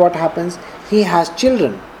after that what happens? He has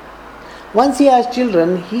children. Once he has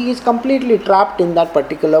children, he is completely trapped in that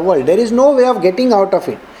particular world. There is no way of getting out of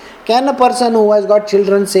it. Can a person who has got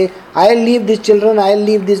children say, I'll leave these children, I'll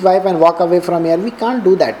leave this wife and walk away from here? We can't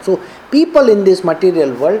do that. So people in this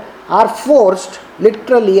material world are forced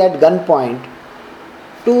literally at gunpoint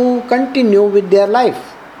to continue with their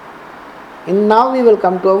life. And now we will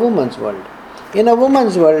come to a woman's world. In a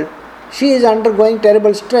woman's world, she is undergoing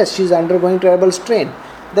terrible stress, she is undergoing terrible strain.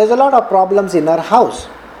 There's a lot of problems in her house.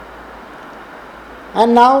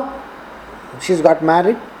 And now she's got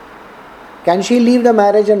married. Can she leave the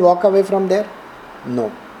marriage and walk away from there? No.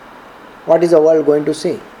 What is the world going to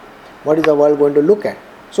say? What is the world going to look at?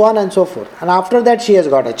 So on and so forth. And after that she has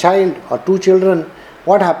got a child or two children.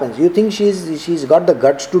 What happens? You think she's got the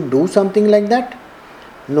guts to do something like that?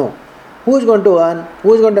 No. Who is going to earn?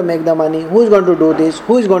 Who is going to make the money? Who is going to do this?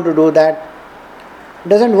 Who is going to do that? It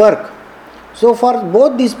doesn't work. So for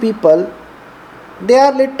both these people, they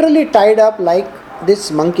are literally tied up like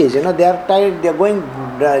these monkeys. They are tied. They are going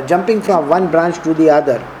jumping from one branch to the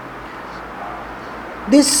other.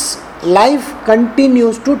 This life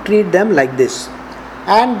continues to treat them like this,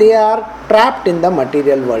 and they are trapped in the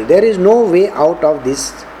material world. There is no way out of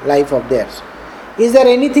this life of theirs. Is there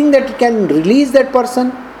anything that can release that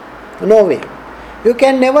person? No way. You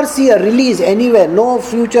can never see a release anywhere. No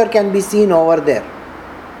future can be seen over there.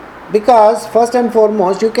 Because first and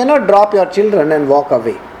foremost, you cannot drop your children and walk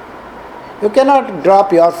away. You cannot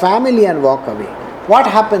drop your family and walk away. What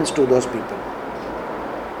happens to those people?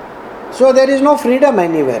 So there is no freedom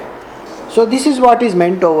anywhere. So this is what is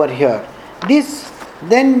meant over here. This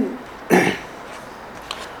then,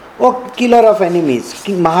 oh killer of enemies,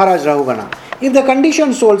 King Maharaj Rahugana. If the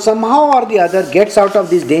conditioned soul somehow or the other gets out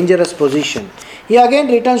of this dangerous position, he again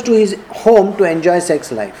returns to his home to enjoy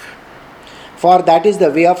sex life. For that is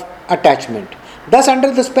the way of attachment. Thus,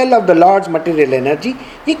 under the spell of the Lord's material energy,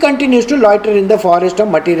 he continues to loiter in the forest of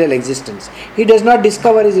material existence. He does not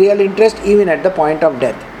discover his real interest even at the point of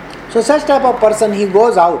death. So such type of person, he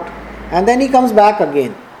goes out and then he comes back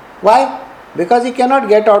again. Why? Because he cannot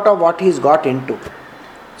get out of what he's got into.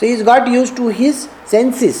 So he's got used to his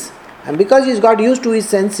senses. And because he's got used to his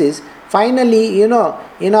senses, finally, in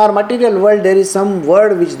our material world there is some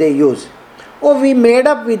word which they use. Oh, we made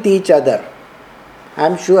up with each other.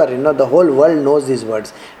 I'm sure, the whole world knows these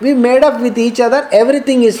words. We made up with each other,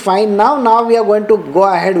 everything is fine now we are going to go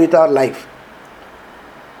ahead with our life.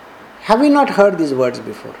 Have we not heard these words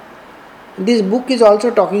before? This book is also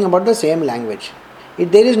talking about the same language.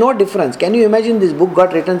 There is no difference. Can you imagine this book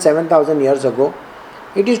got written 7,000 years ago?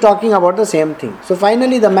 It is talking about the same thing. So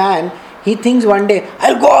finally the man, he thinks one day,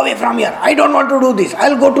 I'll go away from here. I don't want to do this.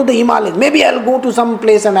 I'll go to the Himalayas. Maybe I'll go to some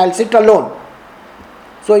place and I'll sit alone.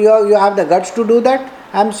 So you have the guts to do that?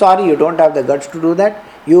 I'm sorry, you don't have the guts to do that.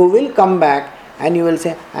 You will come back and you will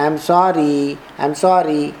say, I'm sorry. And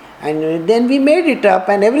then we made it up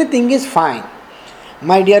and everything is fine.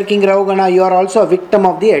 My dear King Rahugana, you are also a victim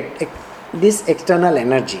of this external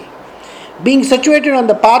energy. Being situated on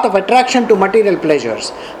the path of attraction to material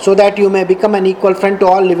pleasures, so that you may become an equal friend to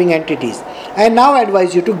all living entities. I now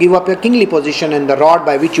advise you to give up your kingly position and the rod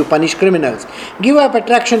by which you punish criminals. Give up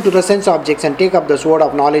attraction to the sense objects and take up the sword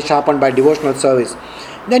of knowledge sharpened by devotional service.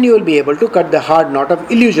 Then you will be able to cut the hard knot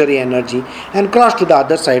of illusory energy and cross to the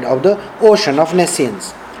other side of the ocean of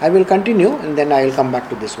nescience. I will continue and then I will come back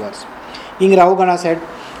to this verse. King Rahugana said,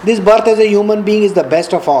 "This birth as a human being is the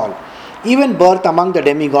best of all. Even birth among the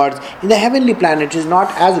demigods in the heavenly planets is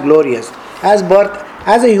not as glorious as birth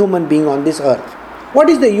as a human being on this earth. What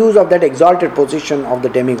is the use of that exalted position of the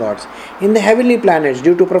demigods? In the heavenly planets,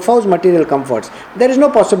 due to profuse material comforts, there is no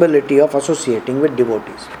possibility of associating with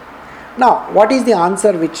devotees." Now, what is the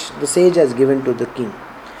answer which the sage has given to the king?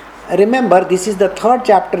 Remember, this is the third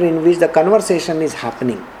chapter in which the conversation is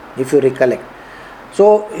happening, if you recollect.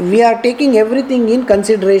 So, we are taking everything in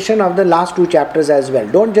consideration of the last two chapters as well.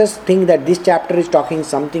 Don't just think that this chapter is talking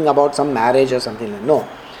something about some marriage or something like that. No.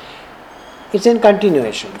 It's in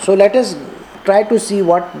continuation. So, let us try to see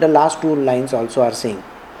what the last two lines also are saying.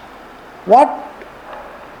 What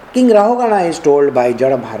King Rahugana is told by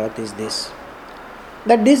Jada Bharat is this,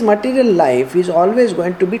 that this material life is always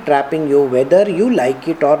going to be trapping you whether you like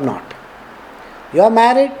it or not. You are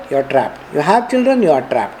married, you are trapped. You have children, you are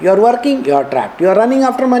trapped. You are working, you are trapped. You are running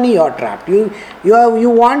after money, you are trapped. You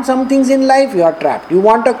want some things in life, you are trapped. You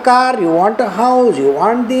want a car, you want a house, you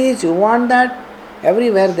want this, you want that.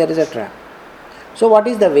 Everywhere there is a trap. So what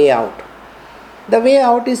is the way out? The way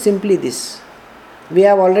out is simply this. We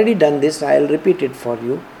have already done this, I will repeat it for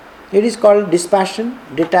you. It is called dispassion,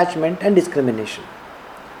 detachment and discrimination.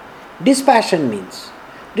 Dispassion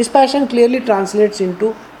clearly translates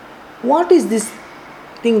into, what is this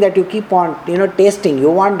thing that you keep on tasting? You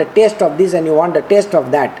want the taste of this and you want the taste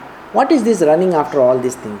of that. What is this running after all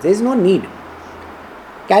these things? There is no need.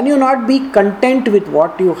 Can you not be content with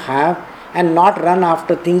what you have and not run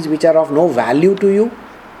after things which are of no value to you?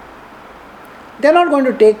 They are not going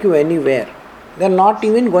to take you anywhere. They are not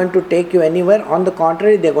even going to take you anywhere. On the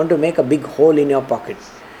contrary, they are going to make a big hole in your pocket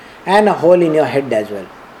and a hole in your head as well.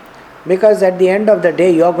 Because at the end of the day,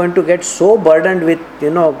 you are going to get so burdened with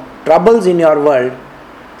troubles in your world.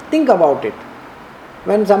 Think about it.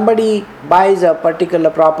 When somebody buys a particular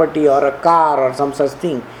property or a car or some such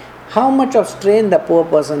thing, how much of strain the poor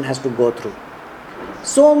person has to go through.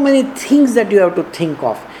 So many things that you have to think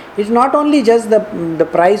of. It's not only just the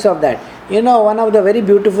price of that. One of the very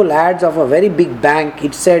beautiful ads of a very big bank,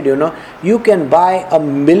 it said, you can buy a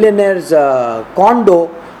millionaire's condo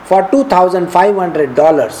for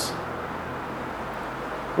 $2,500.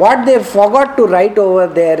 What they forgot to write over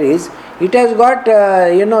there is, it has got,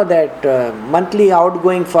 that monthly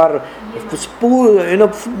outgoing for pool,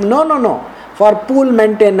 for pool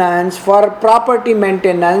maintenance, for property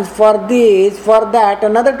maintenance, for this, for that,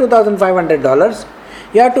 another $2,500.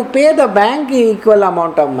 You have to pay the bank equal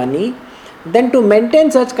amount of money. Then to maintain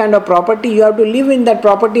such kind of property, you have to live in that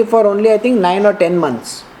property for only, I think, 9 or 10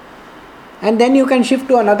 months. And then you can shift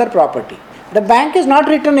to another property. The bank has not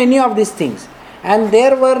written any of these things. And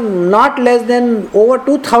there were not less than over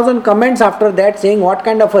 2,000 comments after that saying what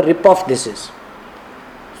kind of a rip-off this is.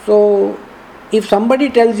 So, if somebody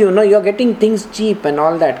tells you, you are getting things cheap and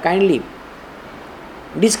all that, kindly,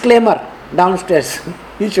 disclaimer downstairs,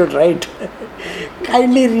 you should write.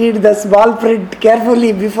 Kindly read the small print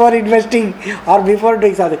carefully before investing or before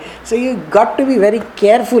doing something. So, you got to be very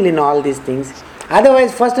careful in all these things.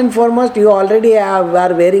 Otherwise, first and foremost, you already are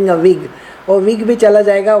wearing a wig. वो wig भी चला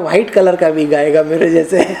जाएगा, white colour का wig आएगा मेरे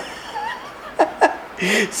जैसे.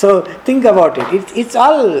 So think about it.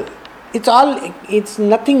 It's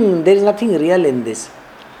nothing. There is nothing real in this.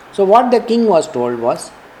 So what the king was told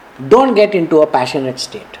was, don't get into a passionate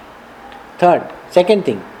state. Second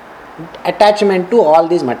thing, attachment to all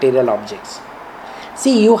these material objects.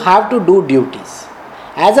 See, you have to do duties.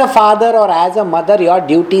 As a father or as a mother, your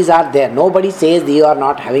duties are there. Nobody says you are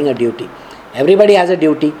not having a duty. Everybody has a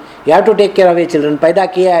duty. You have to take care of your children. पैदा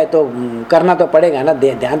किया है तो करना तो पड़ेगा ना,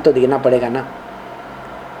 ध्यान तो देना पड़ेगा ना.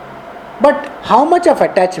 But how much of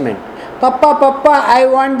attachment? Papa, I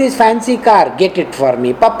want this fancy car. Get it for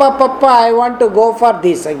me. Papa, I want to go for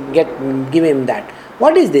this. Give him that.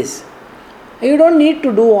 What is this? You don't need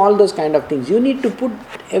to do all those kind of things. You need to put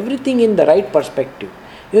everything in the right perspective.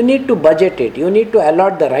 You need to budget it. You need to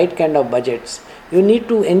allot the right kind of budgets. You need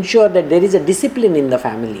to ensure that there is a discipline in the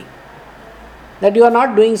family. That you are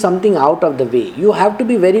not doing something out of the way. You have to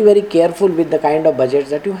be very, very careful with the kind of budgets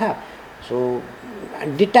that you have. So,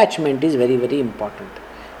 detachment is very, very important.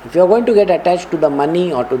 If you are going to get attached to the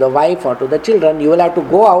money or to the wife or to the children, you will have to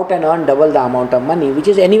go out and earn double the amount of money, which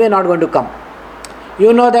is anyway not going to come.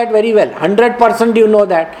 You know that very well. 100% you know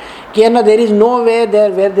that. There is no way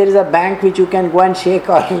there where there is a bank which you can go and shake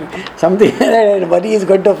or something that money is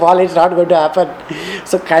going to fall, it's not going to happen.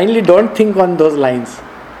 So kindly don't think on those lines.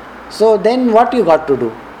 So then what you got to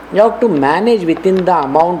do? You have to manage within the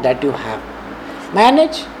amount that you have.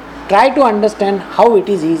 Manage, try to understand how it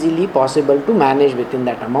is easily possible to manage within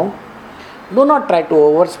that amount. Do not try to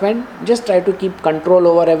overspend, just try to keep control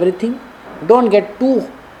over everything. Don't get too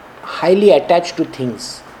highly attached to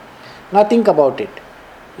things. Now think about it.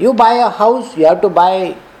 You buy a house, you have to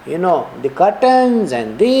buy, the curtains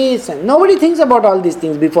and this, and nobody thinks about all these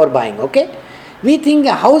things before buying, okay? We think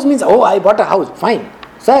a house means, oh, I bought a house, fine.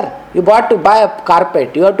 Sir, you bought to buy a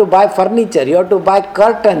carpet, you have to buy furniture, you have to buy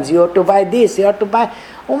curtains, you have to buy this, you have to buy,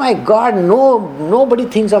 oh my God, nobody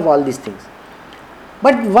thinks of all these things.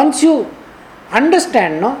 But once you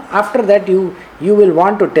understand, after that you will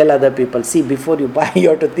want to tell other people, see, before you buy, you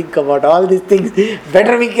have to think about all these things,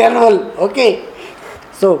 better be careful, okay?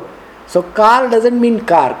 So car doesn't mean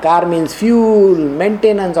car means fuel,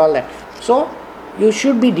 maintenance, all that. So you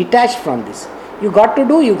should be detached from this. You got to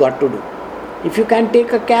do. If you can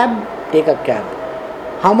take a cab, take a cab.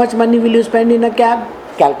 How much money will you spend in a cab?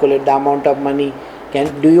 Calculate the amount of money.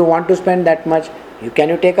 Do you want to spend that much? Can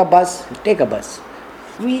you take a bus? Take a bus.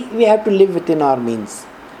 We have to live within our means.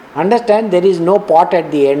 Understand, there is no pot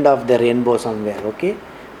at the end of the rainbow somewhere, okay?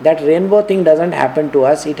 That rainbow thing doesn't happen to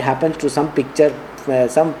us. It happens to some picture,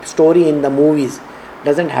 some story in the movies.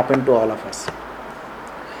 Doesn't happen to all of us.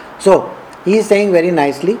 So, he is saying very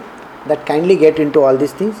nicely that kindly get into all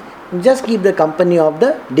these things. Just keep the company of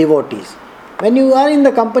the devotees. When you are in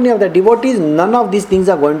the company of the devotees, none of these things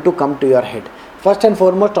are going to come to your head. First and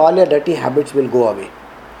foremost, all your dirty habits will go away.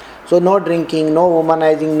 So no drinking, no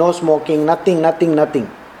womanizing, no smoking, nothing.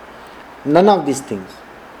 None of these things.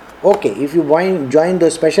 Okay, if you join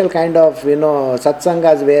those special kind of,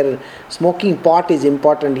 satsangas where smoking pot is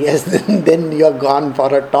important, yes, then you are gone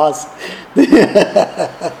for a toss.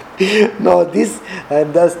 No,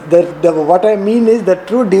 what I mean is the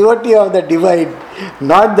true devotee of the divine,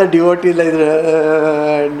 not the devotee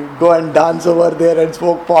like go and dance over there and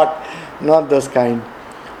smoke pot, not those kind.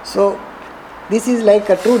 So this is like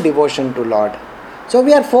a true devotion to Lord. So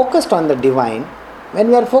we are focused on the divine. When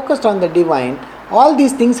we are focused on the divine, all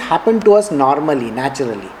these things happen to us normally,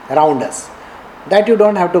 naturally, around us. That you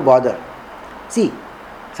don't have to bother. See,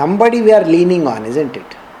 somebody we are leaning on, isn't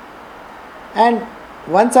it? And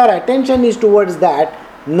once our attention is towards that,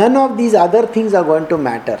 none of these other things are going to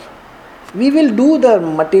matter. We will do the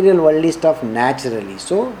material worldly stuff naturally.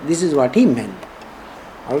 So, this is what he meant.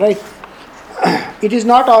 Alright? It is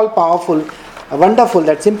not all powerful, wonderful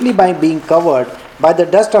that simply by being covered by the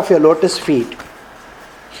dust of your lotus feet,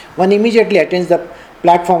 one immediately attains the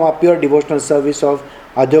platform of pure devotional service of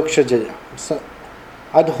Adhokshaja,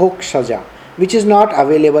 which is not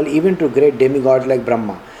available even to great demigods like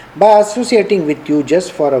Brahma. By associating with you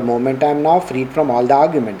just for a moment, I am now freed from all the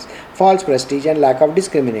arguments, false prestige and lack of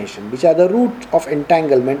discrimination, which are the root of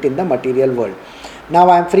entanglement in the material world. Now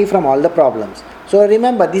I am free from all the problems. So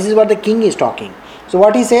remember, this is what the king is talking. So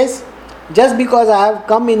what he says, just because I have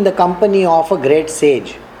come in the company of a great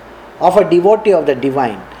sage, of a devotee of the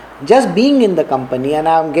divine, just being in the company and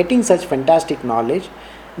I am getting such fantastic knowledge,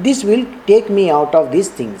 this will take me out of these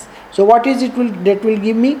things. So what is it that will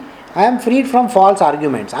give me? I am freed from false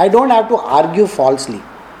arguments. I don't have to argue falsely.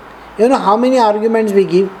 You know how many arguments we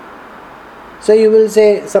give? So you will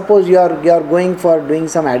say, suppose you are going for doing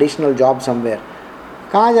some additional job somewhere.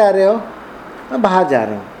 कहाँ जा रहे हो? मैं बाहर जा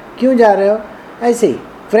रहा हूँ. क्यों जा रहे हो? ऐसे ही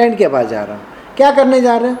फ्रेंड के पास जा रहा हूँ. क्या करने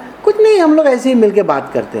जा रहे हो? कुछ नहीं, हम लोग ऐसे ही मिलके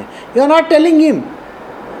बात करते हैं. You are not telling him.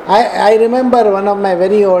 I remember one of my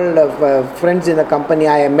very old friends in the company.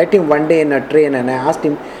 I met him one day in a train and I asked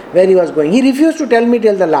him where he was going. He refused to tell me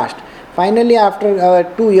till the last. Finally, after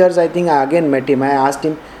 2 years, I think I again met him. I asked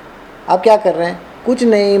him, आप क्या कर रहे हैं? कुछ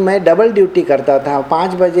नहीं, मैं double duty करता था.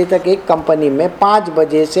 5 बजे तक एक कंपनी में, 5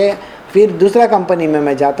 बजे से फिर दूसरा कंपनी में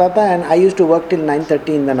मैं जाता था. And I used to work till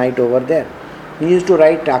 9:30 in the night over there. He used to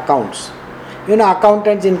write accounts. You know,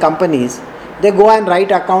 accountants in companies, they go and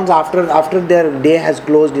write accounts after their day has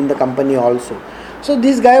closed in the company also. So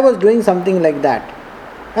this guy was doing something like that.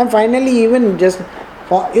 And finally, even just,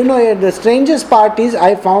 the strangest part is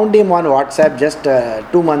I found him on WhatsApp just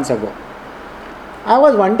 2 months ago. I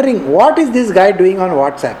was wondering, what is this guy doing on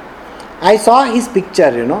WhatsApp? I saw his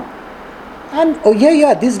picture, and oh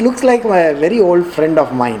yeah, this looks like a very old friend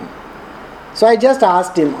of mine. So I just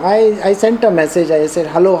asked him, I sent a message, I said,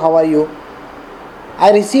 hello, how are you?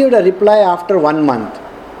 I received a reply after 1 month.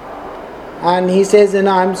 And he says,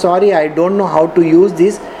 I'm sorry, I don't know how to use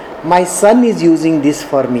this. My son is using this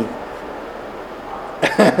for me.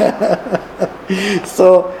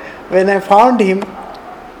 So when I found him,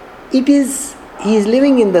 he is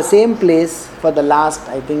living in the same place for the last,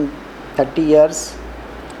 I think, 30 years.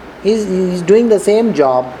 He's doing the same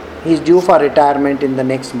job. He's due for retirement in the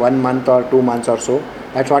next 1 month or 2 months or so.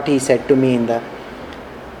 That's what he said to me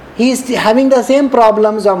he is having the same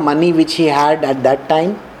problems of money which he had at that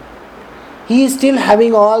time. He is still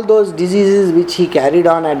having all those diseases which he carried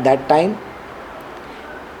on at that time.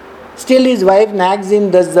 Still his wife nags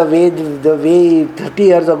him, does the way 30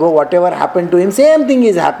 years ago, whatever happened to him, same thing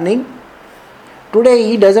is happening. Today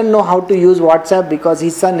he doesn't know how to use WhatsApp because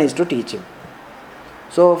his son is to teach him.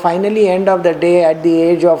 So finally, end of the day, at the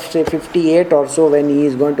age of say 58 or so, when he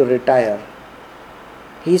is going to retire,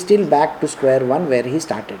 he is still back to square one where he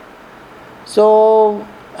started. So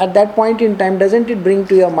at that point in time, doesn't it bring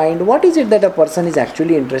to your mind, what is it that a person is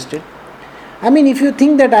actually interested? I mean, if you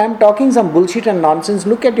think that I am talking some bullshit and nonsense,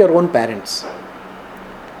 look at your own parents.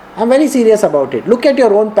 I am very serious about it. Look at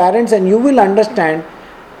your own parents and you will understand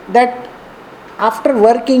that after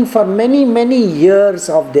working for many, many years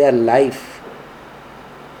of their life,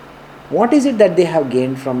 what is it that they have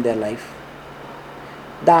gained from their life?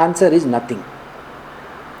 The answer is nothing.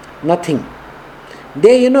 Nothing.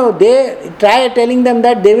 They try telling them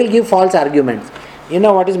that, they will give false arguments. You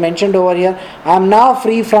know what is mentioned over here? I am now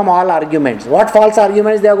free from all arguments. What false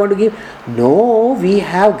arguments they are going to give? No, we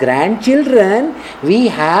have grandchildren. We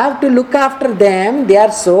have to look after them. They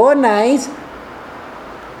are so nice.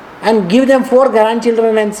 And give them 4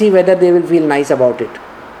 grandchildren and see whether they will feel nice about it.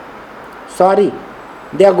 Sorry.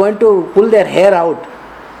 They are going to pull their hair out.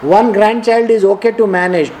 1 grandchild is okay to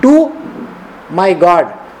manage. 2, my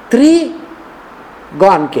God. 3,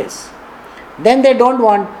 gone case. Then they don't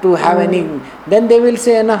want to have any. Then they will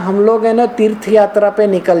say, ना हम लोग है ना तीर्थ यात्रा पे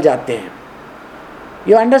निकल जाते हैं.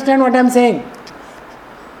 You understand what I am saying?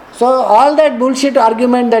 So all that bullshit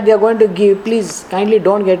argument that they are going to give, please kindly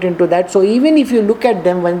don't get into that. So even if you look at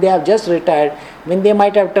them when they have just retired, when they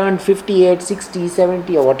might have turned 58, 60,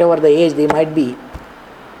 70 or whatever the age they might be,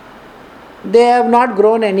 they have not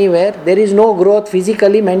grown anywhere. There is no growth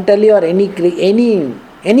physically, mentally or any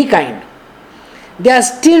kind. They are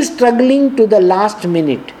still struggling to the last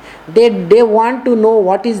minute. They want to know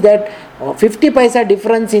what is that 50 paisa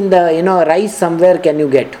difference in the rice somewhere can you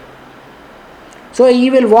get. So he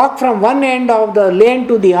will walk from one end of the lane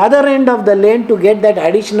to the other end of the lane to get that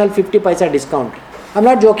additional 50 paisa discount. I am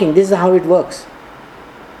not joking. This is how it works.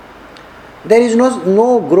 There is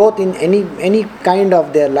no growth in any kind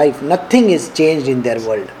of their life. Nothing is changed in their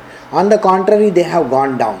world. On the contrary, they have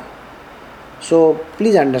gone down. So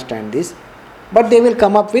please understand this. But they will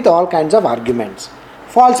come up with all kinds of arguments.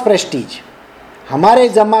 False prestige. Hamare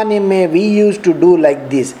zamane mein we used to do like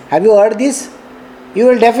this. Have you heard this? You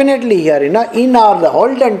will definitely hear. In the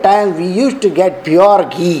olden times we used to get pure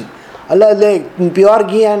ghee. Allah, pure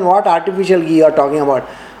ghee and what artificial ghee you are talking about?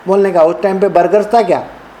 बोलने का उस time पे burger था क्या?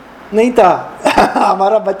 नहीं था.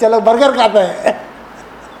 हमारा बच्चा लोग बर्गर खाता है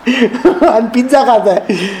और पिज्जा खाता है.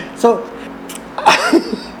 So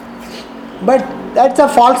but that's a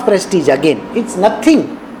false prestige again. It's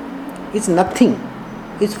nothing.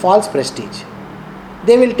 It's false prestige.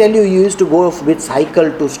 They will tell you used to go with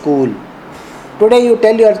cycle to school. Today you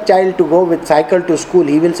tell your child to go with cycle to school.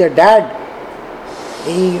 He will say, Dad,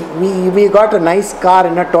 we got a nice car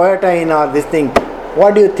in a Toyota in our this thing.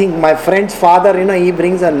 What do you think? My friend's father, he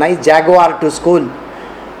brings a nice Jaguar to school.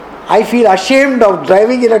 I feel ashamed of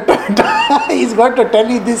driving in a Toyota. He's got to tell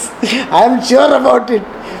you this. I am sure about it.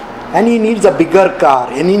 And he needs a bigger car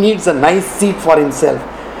and he needs a nice seat for himself.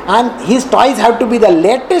 And his toys have to be the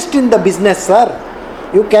latest in the business, sir.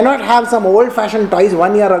 You cannot have some old-fashioned toys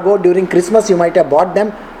 1 year ago during Christmas you might have bought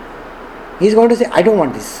them. He's going to say, I don't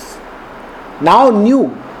want this. Now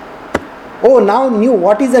new. Oh, now new.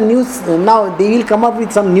 What is the news? Now they will come up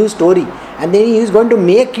with some new story. And then he is going to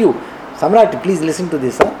make you. Samrat, please listen to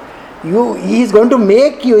this. He is going to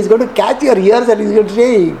make you. He is going to catch your ears and he is going to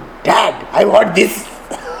say, Dad, I want this.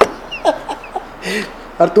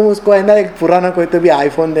 और तुम उसको है ना एक पुराना कोई तो भी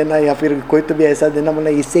आईफोन देना या फिर कोई तो भी ऐसा देना, बोला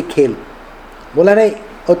इससे खेल. बोला नहीं,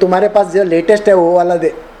 और तुम्हारे पास जो लेटेस्ट है वो वाला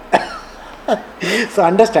दे. So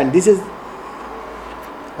understand this is.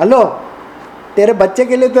 Hello, तेरे बच्चे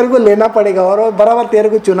के लिए तेरे को लेना पड़ेगा और वो बराबर तेरे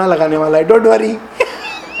को चुना लगाने वाला है. Don't worry.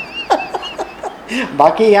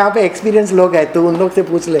 बाकी यहाँ पे एक्सपीरियंस लोग हैं तो उन लोग से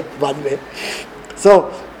पूछ ले बाद में.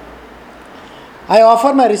 सो I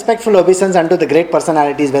offer my respectful obeisance unto the great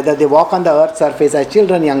personalities, whether they walk on the earth's surface as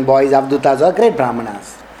children, young boys, avdutas or great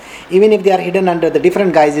brahmanas. Even if they are hidden under the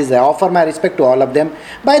different guises, I offer my respect to all of them.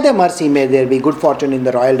 By their mercy may there be good fortune in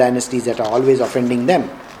the royal dynasties that are always offending them.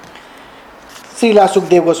 Srila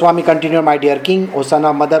Sukdev Goswami continued, my dear king, O son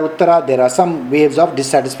of Mother Uttara, there are some waves of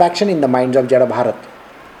dissatisfaction in the minds of Jada Bharat.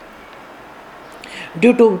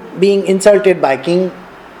 Due to being insulted by King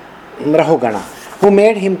Rahugana, who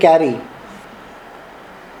made him carry.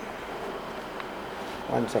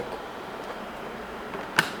 One sec.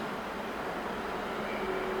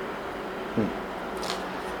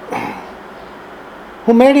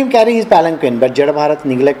 Who made him carry his palanquin, but Jadabharat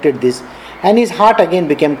neglected this, and his heart again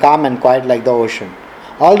became calm and quiet like the ocean.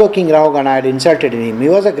 Although King Rahugana had insulted him, he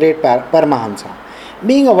was a great Paramahamsa.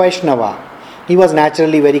 Being a Vaishnava, he was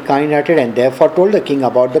naturally very kind-hearted and therefore told the king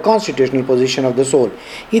about the constitutional position of the soul.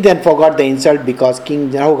 He then forgot the insult because King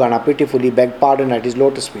Rahugana pitifully begged pardon at his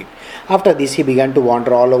lotus feet. After this, he began to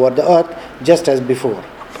wander all over the earth just as before.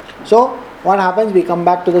 So, what happens? We come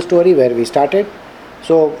back to the story where we started.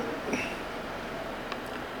 So,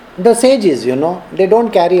 the sages, they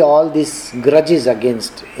don't carry all these grudges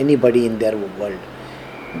against anybody in their world.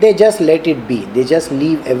 They just let it be. They just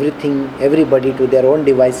leave everybody to their own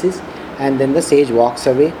devices, and then the sage walks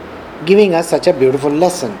away, giving us such a beautiful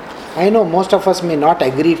lesson. I know most of us may not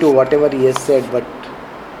agree to whatever he has said, but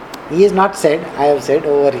he has not said, I have said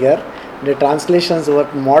over here, the translations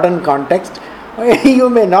were modern context. You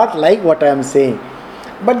may not like what I am saying,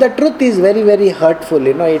 but the truth is very, very hurtful.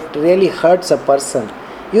 It really hurts a person.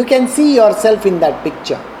 You can see yourself in that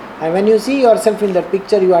picture, and when you see yourself in that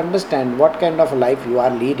picture, you understand what kind of life you are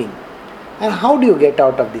leading, and how do you get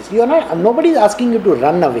out of this. Nobody is asking you to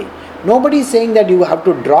run away. Nobody is saying that you have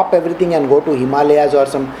to drop everything and go to Himalayas or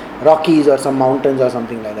some Rockies or some mountains or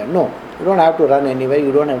something like that. No, you don't have to run anywhere.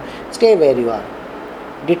 You don't have. Stay where you are.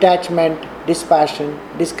 Detachment, dispassion,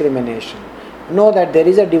 discrimination. Know that there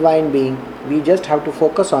is a divine being. We just have to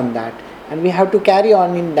focus on that, and we have to carry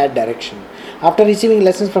on in that direction. After receiving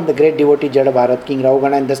lessons from the great devotee Jadabharat, King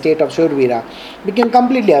Rahugana in the state of Shurvira became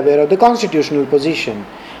completely aware of the constitutional position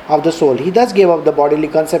of the soul. He thus gave up the bodily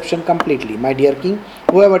conception completely. My dear king,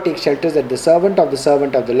 whoever takes shelter as the servant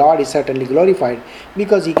of the Lord is certainly glorified,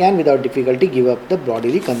 because he can without difficulty give up the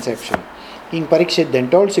bodily conception. King Parikshit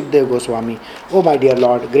then told Sukdev Goswami, O my dear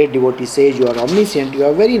Lord, great devotee, sage, you are omniscient. You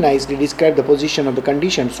have very nicely described the position of the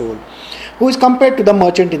conditioned soul, who is compared to the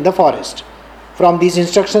merchant in the forest. From these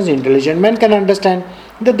instructions, intelligent men can understand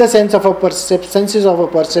that the senses of a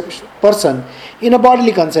person in a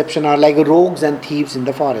bodily conception are like rogues and thieves in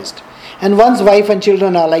the forest, and one's wife and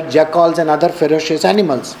children are like jackals and other ferocious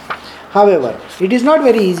animals. However, it is not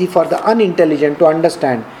very easy for the unintelligent to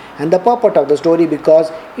understand and the purport of the story, because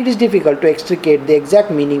it is difficult to extricate the exact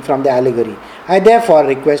meaning from the allegory. I therefore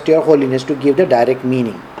request your holiness to give the direct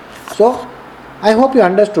meaning. So, I hope you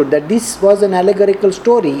understood that this was an allegorical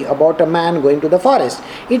story about a man going to the forest.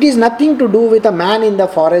 It is nothing to do with a man in the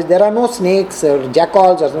forest. There are no snakes or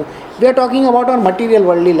jackals or something. We are talking about our material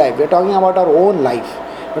worldly life. We are talking about our own life.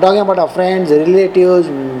 We are talking about our friends, relatives,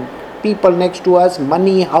 people next to us,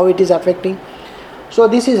 money, how it is affecting. So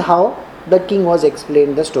this is how the king was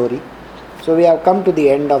explained the story. So we have come to the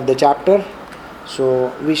end of the chapter.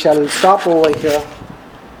 So we shall stop over here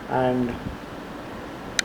and